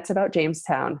 2 minutes about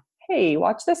Jamestown. Hey,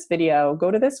 watch this video,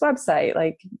 go to this website,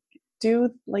 make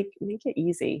it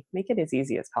easy, make it as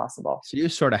easy as possible. So you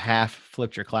sort of half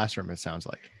flipped your classroom, it sounds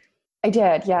like. I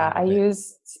did. Yeah. I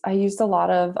used a lot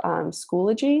of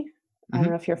Schoology. I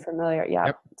don't know if you're familiar. Yeah.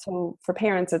 Yep. So for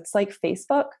parents, it's like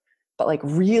Facebook, but like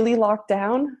really locked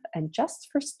down and just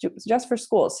for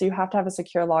schools. So you have to have a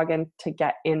secure login to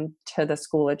get into the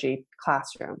Schoology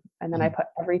classroom. And then I put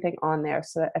everything on there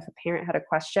so that if a parent had a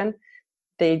question,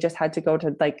 they just had to go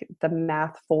to like the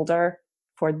math folder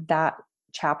for that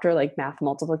chapter, like math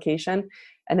multiplication.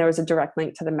 And there was a direct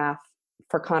link to the Math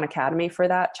for Khan Academy for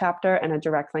that chapter, and a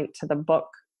direct link to the book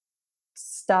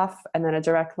stuff, and then a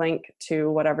direct link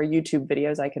to whatever YouTube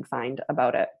videos I could find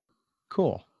about it.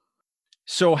 Cool.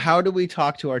 So how do we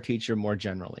talk to our teacher more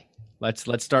generally? Let's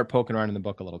start poking around in the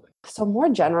book a little bit. So more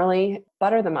generally,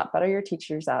 butter them up, butter your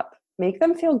teachers up, make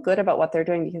them feel good about what they're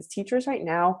doing, because teachers right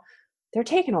now, they're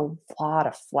taking a lot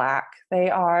of flack. They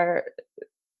are,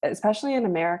 especially in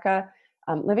America,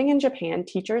 living in Japan,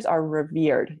 teachers are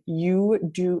revered.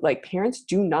 Parents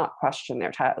do not question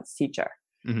their child's teacher.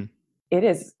 Mm-hmm. It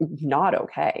is not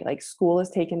okay. Like, school is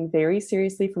taken very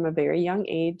seriously from a very young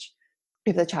age.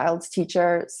 If the child's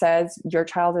teacher says your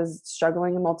child is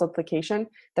struggling in multiplication,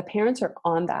 the parents are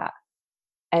on that.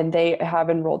 And they have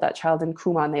enrolled that child in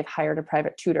Kumon. They've hired a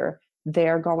private tutor.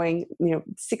 They're going,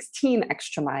 16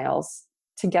 extra miles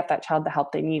to get that child the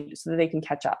help they need so that they can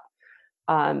catch up.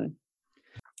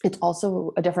 It's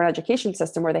also a different education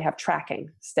system where they have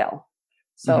tracking still.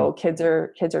 So kids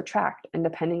are tracked, and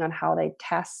depending on how they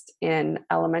test in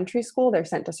elementary school, they're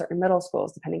sent to certain middle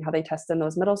schools. Depending how they test in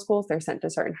those middle schools, they're sent to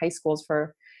certain high schools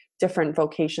for different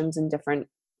vocations and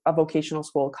a vocational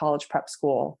school, college prep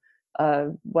school,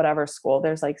 whatever school.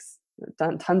 There's like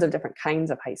tons of different kinds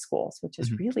of high schools, which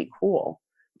is really cool.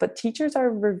 But teachers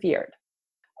are revered.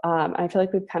 I feel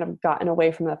like we've kind of gotten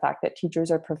away from the fact that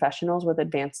teachers are professionals with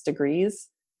advanced degrees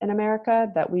in America,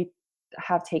 that we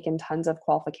have taken tons of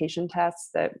qualification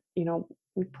tests that,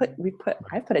 I've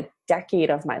put a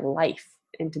decade of my life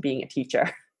into being a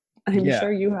teacher. I'm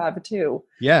sure you have too.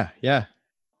 Yeah.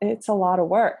 It's a lot of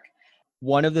work.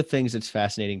 One of the things that's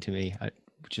fascinating to me,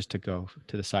 just to go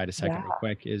to the side a second real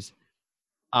quick, is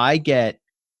I get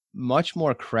much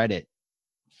more credit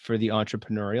for the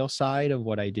entrepreneurial side of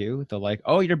what I do. The like,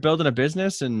 oh, you're building a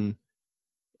business and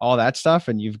all that stuff,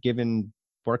 and you've given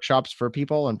workshops for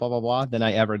people and blah, blah, blah, than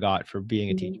I ever got for being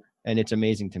a teacher. And it's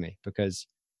amazing to me because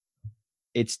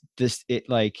I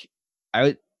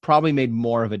probably made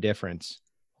more of a difference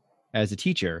as a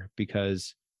teacher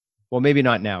because, well, maybe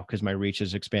not now because my reach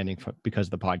is expanding because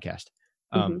of the podcast.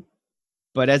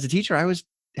 But as a teacher, I was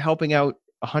helping out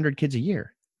 100 kids a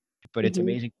year, but it's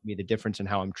amazing to me the difference in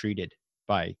how I'm treated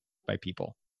by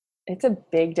people. It's a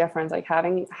big difference. Like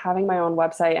having my own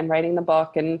website and writing the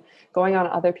book and going on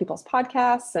other people's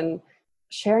podcasts and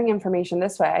sharing information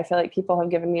this way, I feel like people have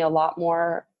given me a lot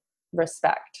more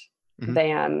respect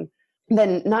than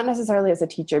not necessarily as a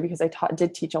teacher, because I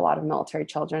did teach a lot of military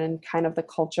children, and kind of the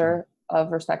culture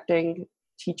of respecting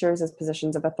teachers as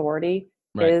positions of authority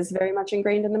is very much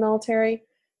ingrained in the military,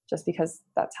 just because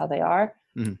that's how they are.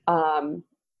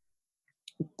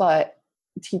 But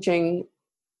teaching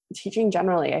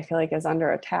generally, I feel like, is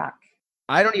under attack.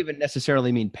 I don't even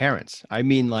necessarily mean parents. I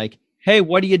mean like, hey,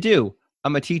 what do you do?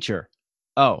 I'm a teacher.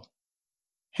 Oh,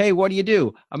 hey, what do you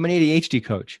do? I'm an ADHD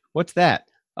coach. What's that?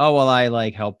 Oh, well, I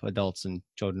like help adults and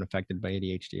children affected by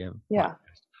ADHD. Yeah.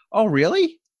 Oh,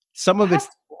 really? Some of it's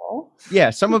cool. Yeah.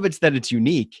 Some of it's that it's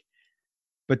unique,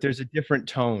 but there's a different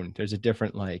tone. There's a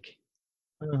different like,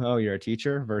 oh, you're a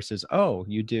teacher versus, oh,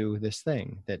 you do this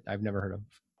thing that I've never heard of.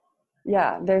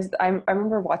 Yeah, I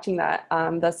remember watching that,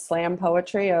 the slam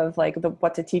poetry of like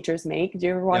what do teachers make? Did you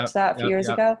ever watch that a few years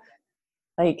ago?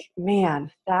 Like,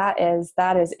 man, that is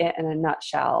it in a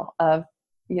nutshell of,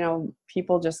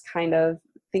 people just kind of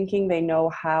thinking they know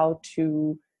how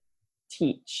to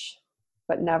teach,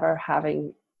 but never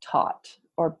having taught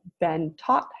or been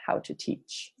taught how to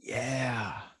teach.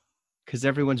 Yeah. Because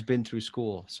everyone's been through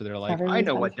school. So they're like, I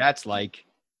know what that's like.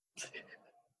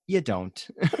 You don't.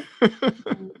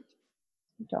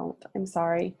 Don't. I'm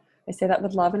sorry. I say that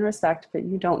with love and respect, but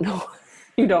you don't know.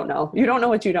 You don't know. You don't know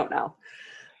what you don't know.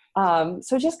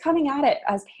 So just coming at it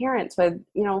as parents with,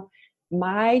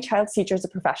 my child's teacher is a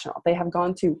professional. They have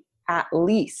gone through at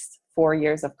least 4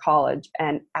 years of college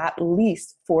and at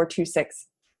least 4 to 6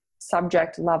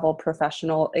 subject level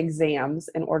professional exams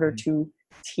in order to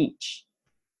teach.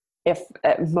 If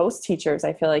most teachers,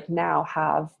 I feel like now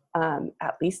have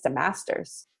at least a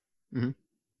master's.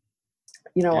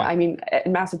 I mean,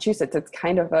 in Massachusetts, it's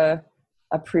kind of a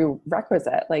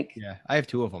prerequisite. Like, yeah, I have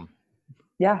 2 of them.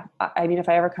 Yeah. I mean, if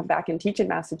I ever come back and teach in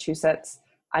Massachusetts,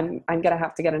 I'm going to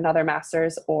have to get another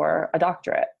master's or a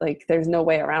doctorate. Like, there's no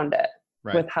way around it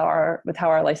with how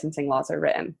our licensing laws are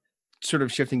written. Sort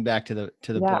of shifting back to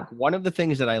the book. One of the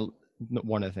things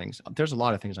there's a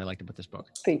lot of things I liked about this book.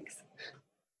 Thanks.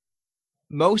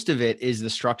 most of it is the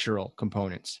structural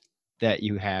components that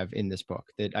you have in this book.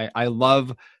 That I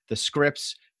love the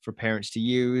scripts for parents to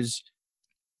use.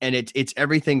 And it's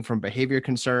everything from behavior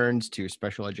concerns to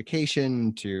special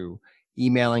education to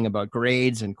emailing about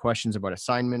grades and questions about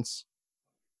assignments.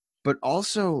 But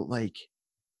also, like,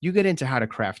 you get into how to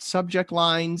craft subject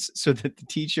lines so that the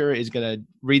teacher is going to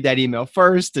read that email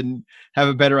first and have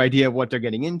a better idea of what they're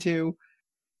getting into.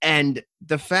 And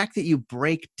the fact that you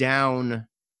break down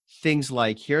things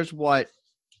like, here's what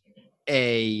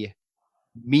a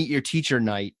meet your teacher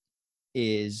night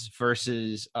is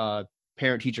versus a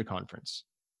parent teacher conference.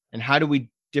 And how do we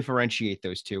differentiate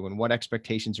those two, and what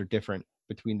expectations are different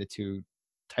between the two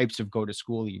types of go to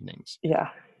school evenings? Yeah.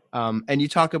 And you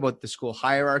talk about the school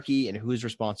hierarchy and who's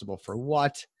responsible for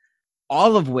what,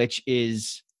 all of which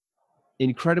is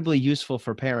incredibly useful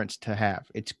for parents to have.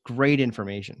 It's great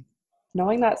information.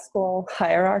 Knowing that school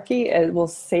hierarchy, it will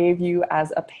save you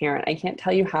as a parent. I can't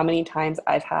tell you how many times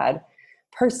I've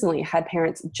personally had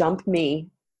parents jump me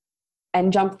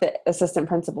and jump the assistant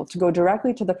principal to go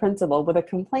directly to the principal with a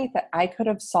complaint that I could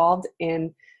have solved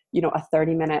in, a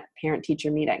 30-minute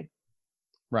parent-teacher meeting.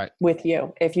 Right. With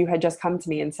you. If you had just come to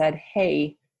me and said,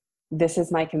 hey, this is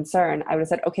my concern, I would have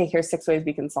said, okay, here's 6 ways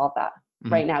we can solve that.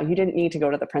 Mm-hmm. Right now, you didn't need to go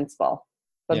to the principal.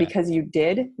 But because you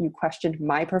questioned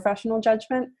my professional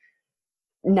judgment.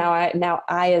 Now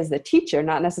I, as the teacher,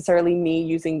 not necessarily me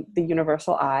using the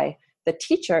universal I, the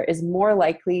teacher is more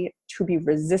likely to be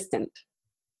resistant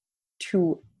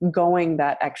to going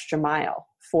that extra mile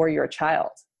for your child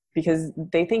because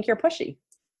they think you're pushy.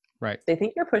 Right. They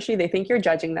think you're pushy. They think you're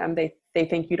judging them. They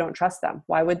think you don't trust them.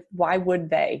 Why would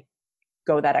they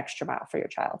go that extra mile for your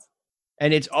child?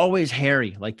 And it's always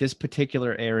hairy. Like, this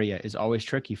particular area is always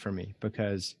tricky for me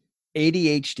because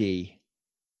ADHD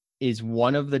is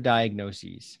one of the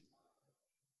diagnoses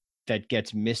that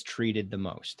gets mistreated the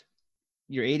most.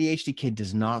 Your ADHD kid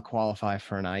does not qualify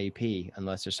for an IEP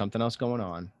unless there's something else going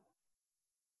on.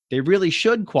 They really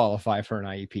should qualify for an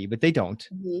IEP, but they don't.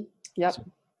 Mm-hmm. Yep. So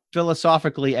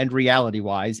philosophically and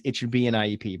reality-wise, it should be an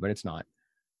IEP, but it's not.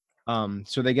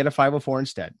 So they get a 504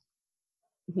 instead,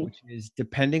 mm-hmm. which is,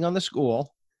 depending on the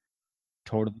school,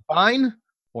 totally fine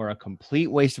or a complete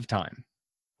waste of time.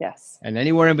 Yes. And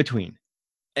anywhere in between.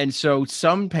 And so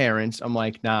some parents, I'm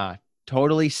like, nah,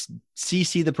 totally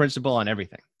CC the principal on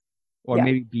everything. Or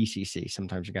maybe BCC.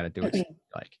 Sometimes you got to do it.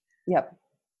 Like, yep.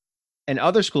 And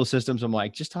other school systems, I'm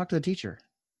like, just talk to the teacher.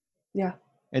 Yeah.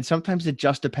 And sometimes it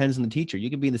just depends on the teacher. You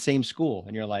could be in the same school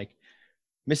and you're like,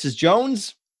 Mrs.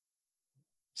 Jones,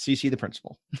 CC the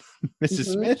principal. Mrs.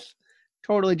 Mm-hmm. Smith,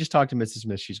 totally just talk to Mrs.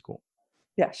 Smith. She's cool.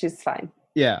 Yeah, she's fine.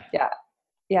 Yeah. Yeah.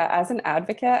 Yeah. As an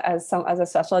advocate, as a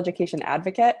special education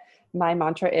advocate, my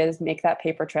mantra is make that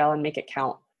paper trail and make it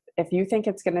count. If you think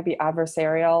it's going to be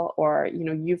adversarial or,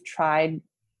 you've tried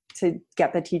to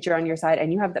get the teacher on your side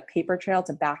and you have the paper trail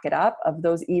to back it up of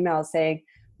those emails saying,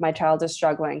 my child is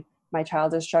struggling. My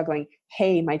child is struggling.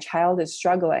 Hey, my child is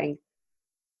struggling.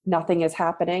 Nothing is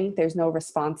happening. There's no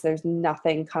response. There's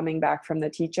nothing coming back from the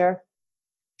teacher.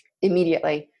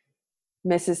 Immediately,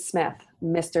 Mrs. Smith,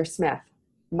 Mr. Smith,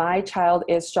 my child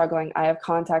is struggling. I have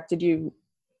contacted you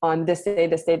on this day,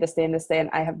 this day, this day, and this day, and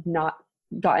I have not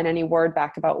gotten any word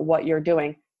back about what you're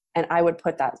doing. And I would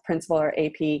put that principal or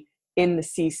AP in the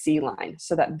CC line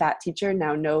so that teacher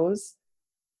now knows,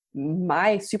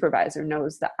 my supervisor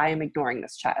knows that I am ignoring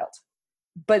this child.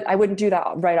 But I wouldn't do that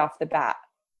right off the bat.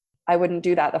 I wouldn't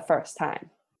do that the first time.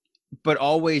 But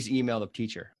always email the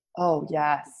teacher. Oh,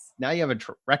 yes. Now you have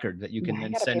a record that you can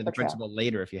then send to the principal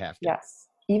later if you have to. Yes.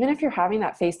 Even if you're having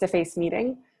that face-to-face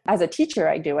meeting, as a teacher,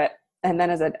 I do it. And then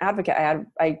as an advocate,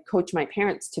 I coach my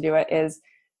parents to do it is,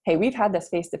 hey, we've had this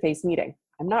face-to-face meeting.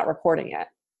 I'm not recording it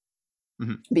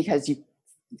because you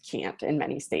can't in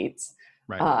many states.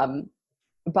 Right.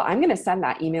 But I'm going to send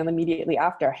that email immediately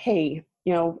after. Hey,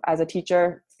 as a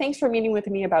teacher, thanks for meeting with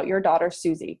me about your daughter,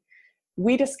 Susie.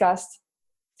 We discussed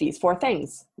these 4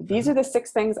 things. These are the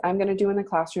 6 things I'm going to do in the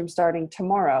classroom starting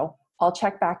tomorrow. I'll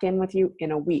check back in with you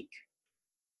in a week.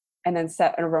 And then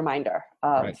set a reminder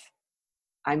of,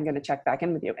 I'm going to check back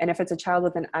in with you. And if it's a child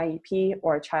with an IEP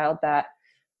or a child that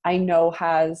I know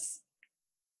has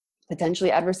potentially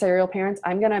adversarial parents,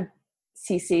 I'm going to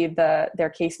CC their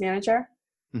case manager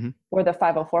or the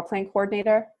 504 plan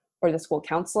coordinator or the school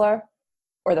counselor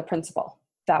or the principal.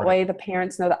 That way the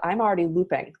parents know that I'm already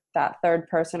looping that 3rd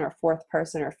person or 4th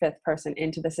person or 5th person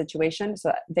into the situation so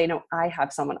that they know I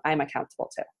have someone I'm accountable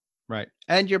to. Right.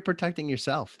 And you're protecting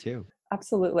yourself too.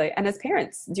 Absolutely. And as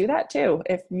parents, do that too.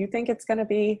 If you think it's going to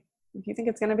be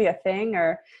a thing,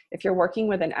 or if you're working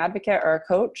with an advocate or a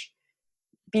coach,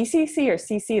 BCC or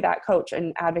CC that coach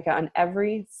and advocate on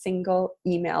every single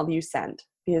email you send,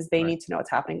 because they need to know what's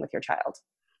happening with your child.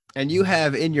 And you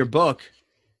have in your book,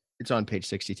 it's on page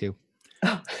 62,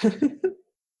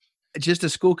 just a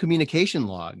school communication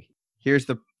log. Here's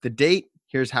the date.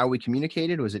 Here's how we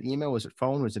communicated. Was it email? Was it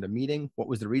phone? Was it a meeting? What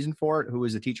was the reason for it? Who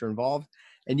was the teacher involved?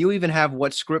 And you even have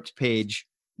what script page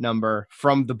number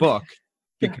from the book,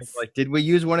 because like, did we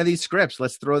use one of these scripts?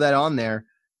 Let's throw that on there,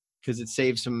 because it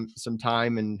saves some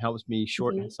time and helps me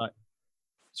shorthand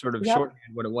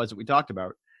what it was that we talked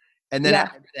about. And then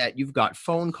after that, you've got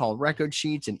phone call record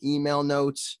sheets and email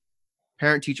notes,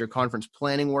 parent-teacher conference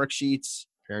planning worksheets,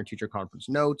 parent-teacher conference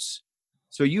notes.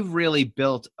 So you've really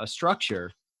built a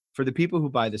structure for the people who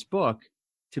buy this book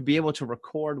to be able to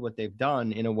record what they've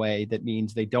done in a way that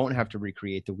means they don't have to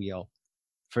recreate the wheel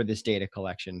for this data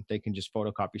collection. They can just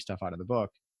photocopy stuff out of the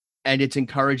book. And it's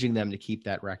encouraging them to keep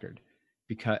that record,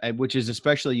 which is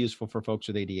especially useful for folks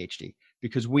with ADHD,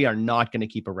 because we are not going to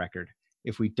keep a record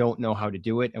if we don't know how to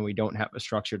do it and we don't have a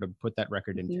structure to put that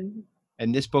record into.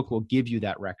 And this book will give you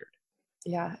that record.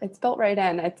 Yeah, it's built right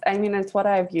in. It's what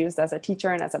I've used as a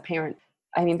teacher and as a parent.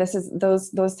 I mean, this is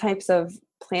those types of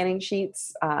planning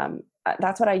sheets.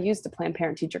 That's what I use to plan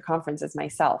parent-teacher conferences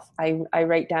myself. I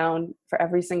write down for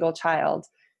every single child,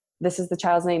 this is the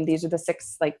child's name. These are the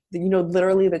 6,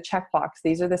 literally the checkbox.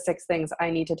 These are the 6 things I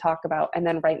need to talk about, and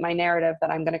then write my narrative that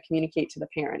I'm going to communicate to the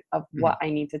parent of what I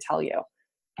need to tell you.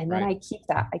 And then I keep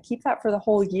that for the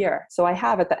whole year. So I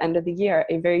have at the end of the year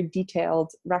a very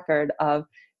detailed record of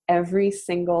every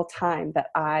single time that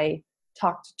I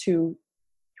talked to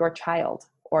your child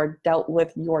or dealt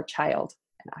with your child.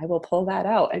 And I will pull that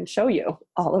out and show you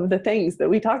all of the things that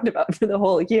we talked about for the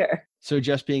whole year. So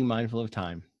just being mindful of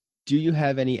time, do you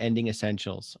have any ending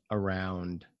essentials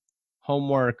around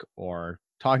homework or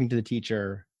talking to the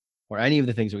teacher or any of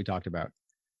the things that we talked about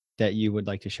that you would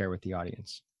like to share with the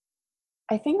audience?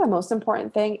 I think the most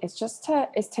important thing is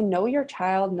to know your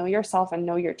child, know yourself, and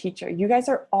know your teacher. You guys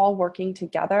are all working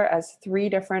together as 3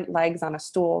 different legs on a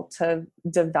stool to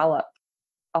develop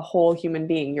a whole human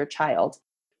being, your child,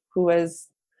 who is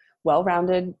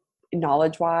well-rounded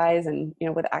knowledge-wise and,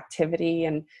 with activity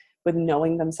and with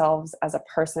knowing themselves as a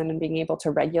person and being able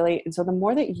to regulate. And so the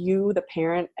more that you, the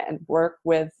parent, and work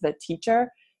with the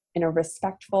teacher in a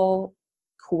respectful,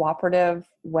 cooperative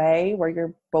way where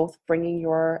you're both bringing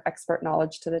your expert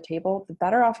knowledge to the table, the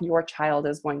better off your child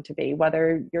is going to be.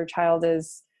 Whether your child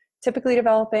is typically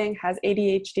developing, has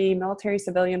ADHD, military,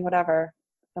 civilian, whatever,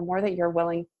 the more that you're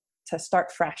willing to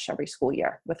start fresh every school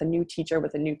year with a new teacher,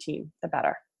 with a new team, the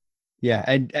better. Yeah.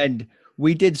 And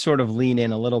we did sort of lean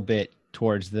in a little bit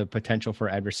towards the potential for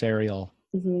adversarial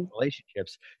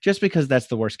relationships, just because that's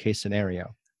the worst case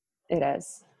scenario. It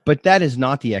is. But that is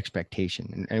not the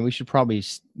expectation. And we should probably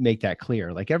make that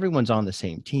clear. Like, everyone's on the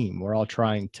same team. We're all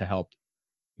trying to help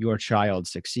your child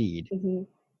succeed.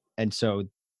 And so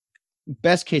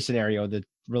best case scenario, the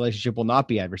relationship will not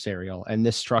be adversarial. And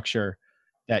this structure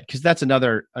because that's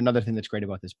another thing that's great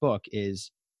about this book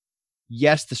is,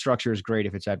 yes, the structure is great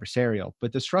if it's adversarial,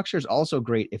 but the structure is also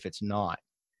great if it's not.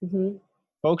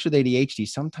 Folks with ADHD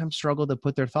sometimes struggle to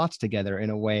put their thoughts together in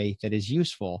a way that is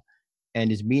useful and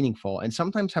is meaningful, and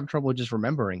sometimes have trouble just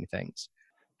remembering things.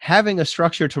 Having a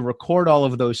structure to record all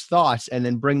of those thoughts and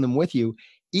then bring them with you,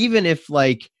 even if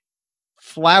like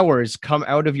flowers come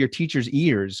out of your teacher's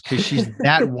ears because she's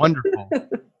that wonderful,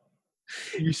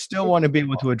 you still want to be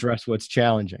able to address what's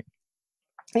challenging.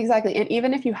 Exactly. And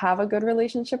even if you have a good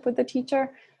relationship with the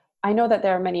teacher, I know that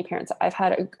there are many parents I've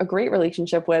had a great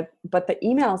relationship with, but the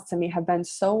emails to me have been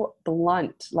so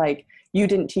blunt. Like, you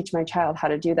didn't teach my child how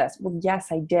to do this. Well, yes,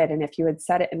 I did. And if you had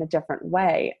said it in a different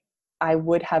way, I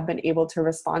would have been able to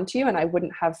respond to you, and I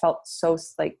wouldn't have felt so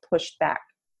pushed back.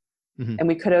 And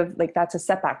we could have, that's a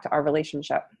setback to our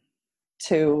relationship,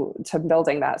 to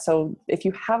building that. So if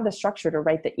you have the structure to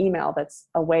write the email, that's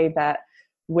a way that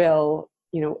will,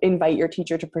 invite your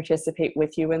teacher to participate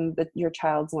with you in your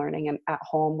child's learning and at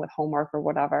home with homework or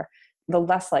whatever, the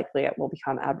less likely it will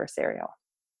become adversarial.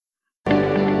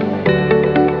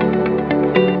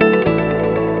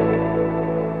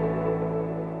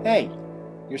 Hey,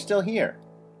 you're still here.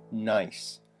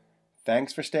 Nice.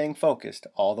 Thanks for staying focused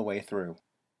all the way through.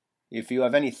 If you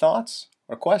have any thoughts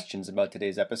or questions about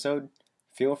today's episode,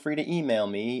 feel free to email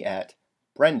me at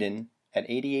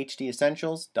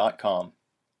brendan@adhdessentials.com.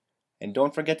 And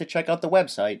don't forget to check out the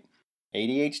website,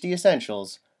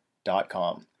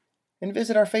 adhdessentials.com, and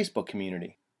visit our Facebook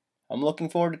community. I'm looking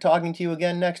forward to talking to you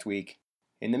again next week.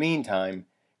 In the meantime,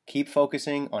 keep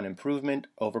focusing on improvement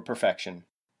over perfection.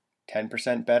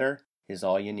 10% better is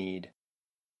all you need.